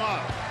 ring him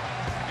up.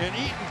 And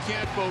Eaton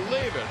can't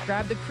believe it.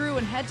 Grab the crew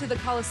and head to the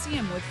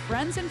Coliseum with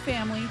friends and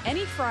family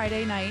any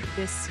Friday night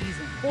this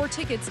season. 4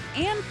 tickets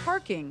and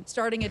parking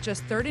starting at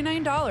just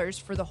 $39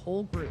 for the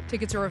whole group.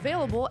 Tickets are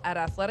available at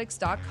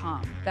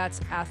athletics.com.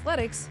 That's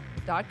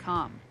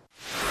athletics.com.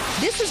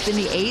 This has been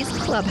the A's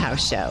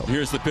Clubhouse Show.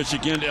 Here's the pitch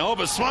again to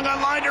Elvis. Swung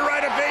on line to right,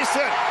 a base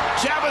hit.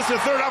 Chavez to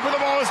third, up with the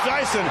ball is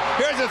Dyson.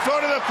 Here's a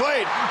throw to the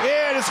plate.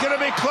 And it's going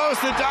to be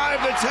close to dive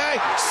the tag.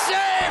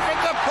 Safe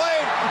at the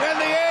plate, and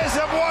the A's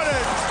have won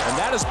it. And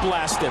that is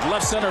blasted.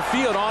 Left center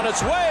field on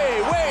its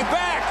way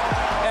back.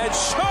 And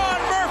Sean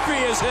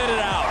Murphy has hit it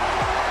out.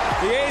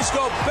 The A's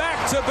go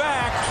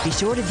back-to-back. Be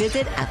sure to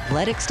visit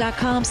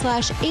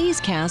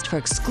athletics.com/A'sCast for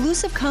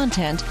exclusive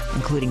content,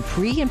 including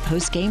pre- and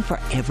post-game for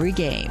every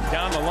game.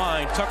 Down the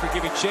line, Tucker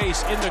giving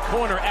chase in the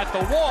corner at the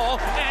wall,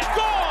 and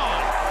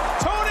gone!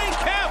 Tony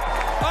Kemp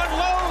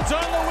unloads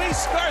on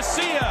Luis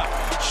Garcia.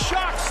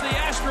 Shocks the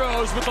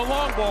Astros with the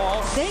long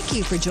ball. Thank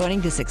you for joining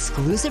this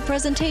exclusive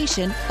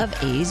presentation of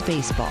A's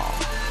Baseball.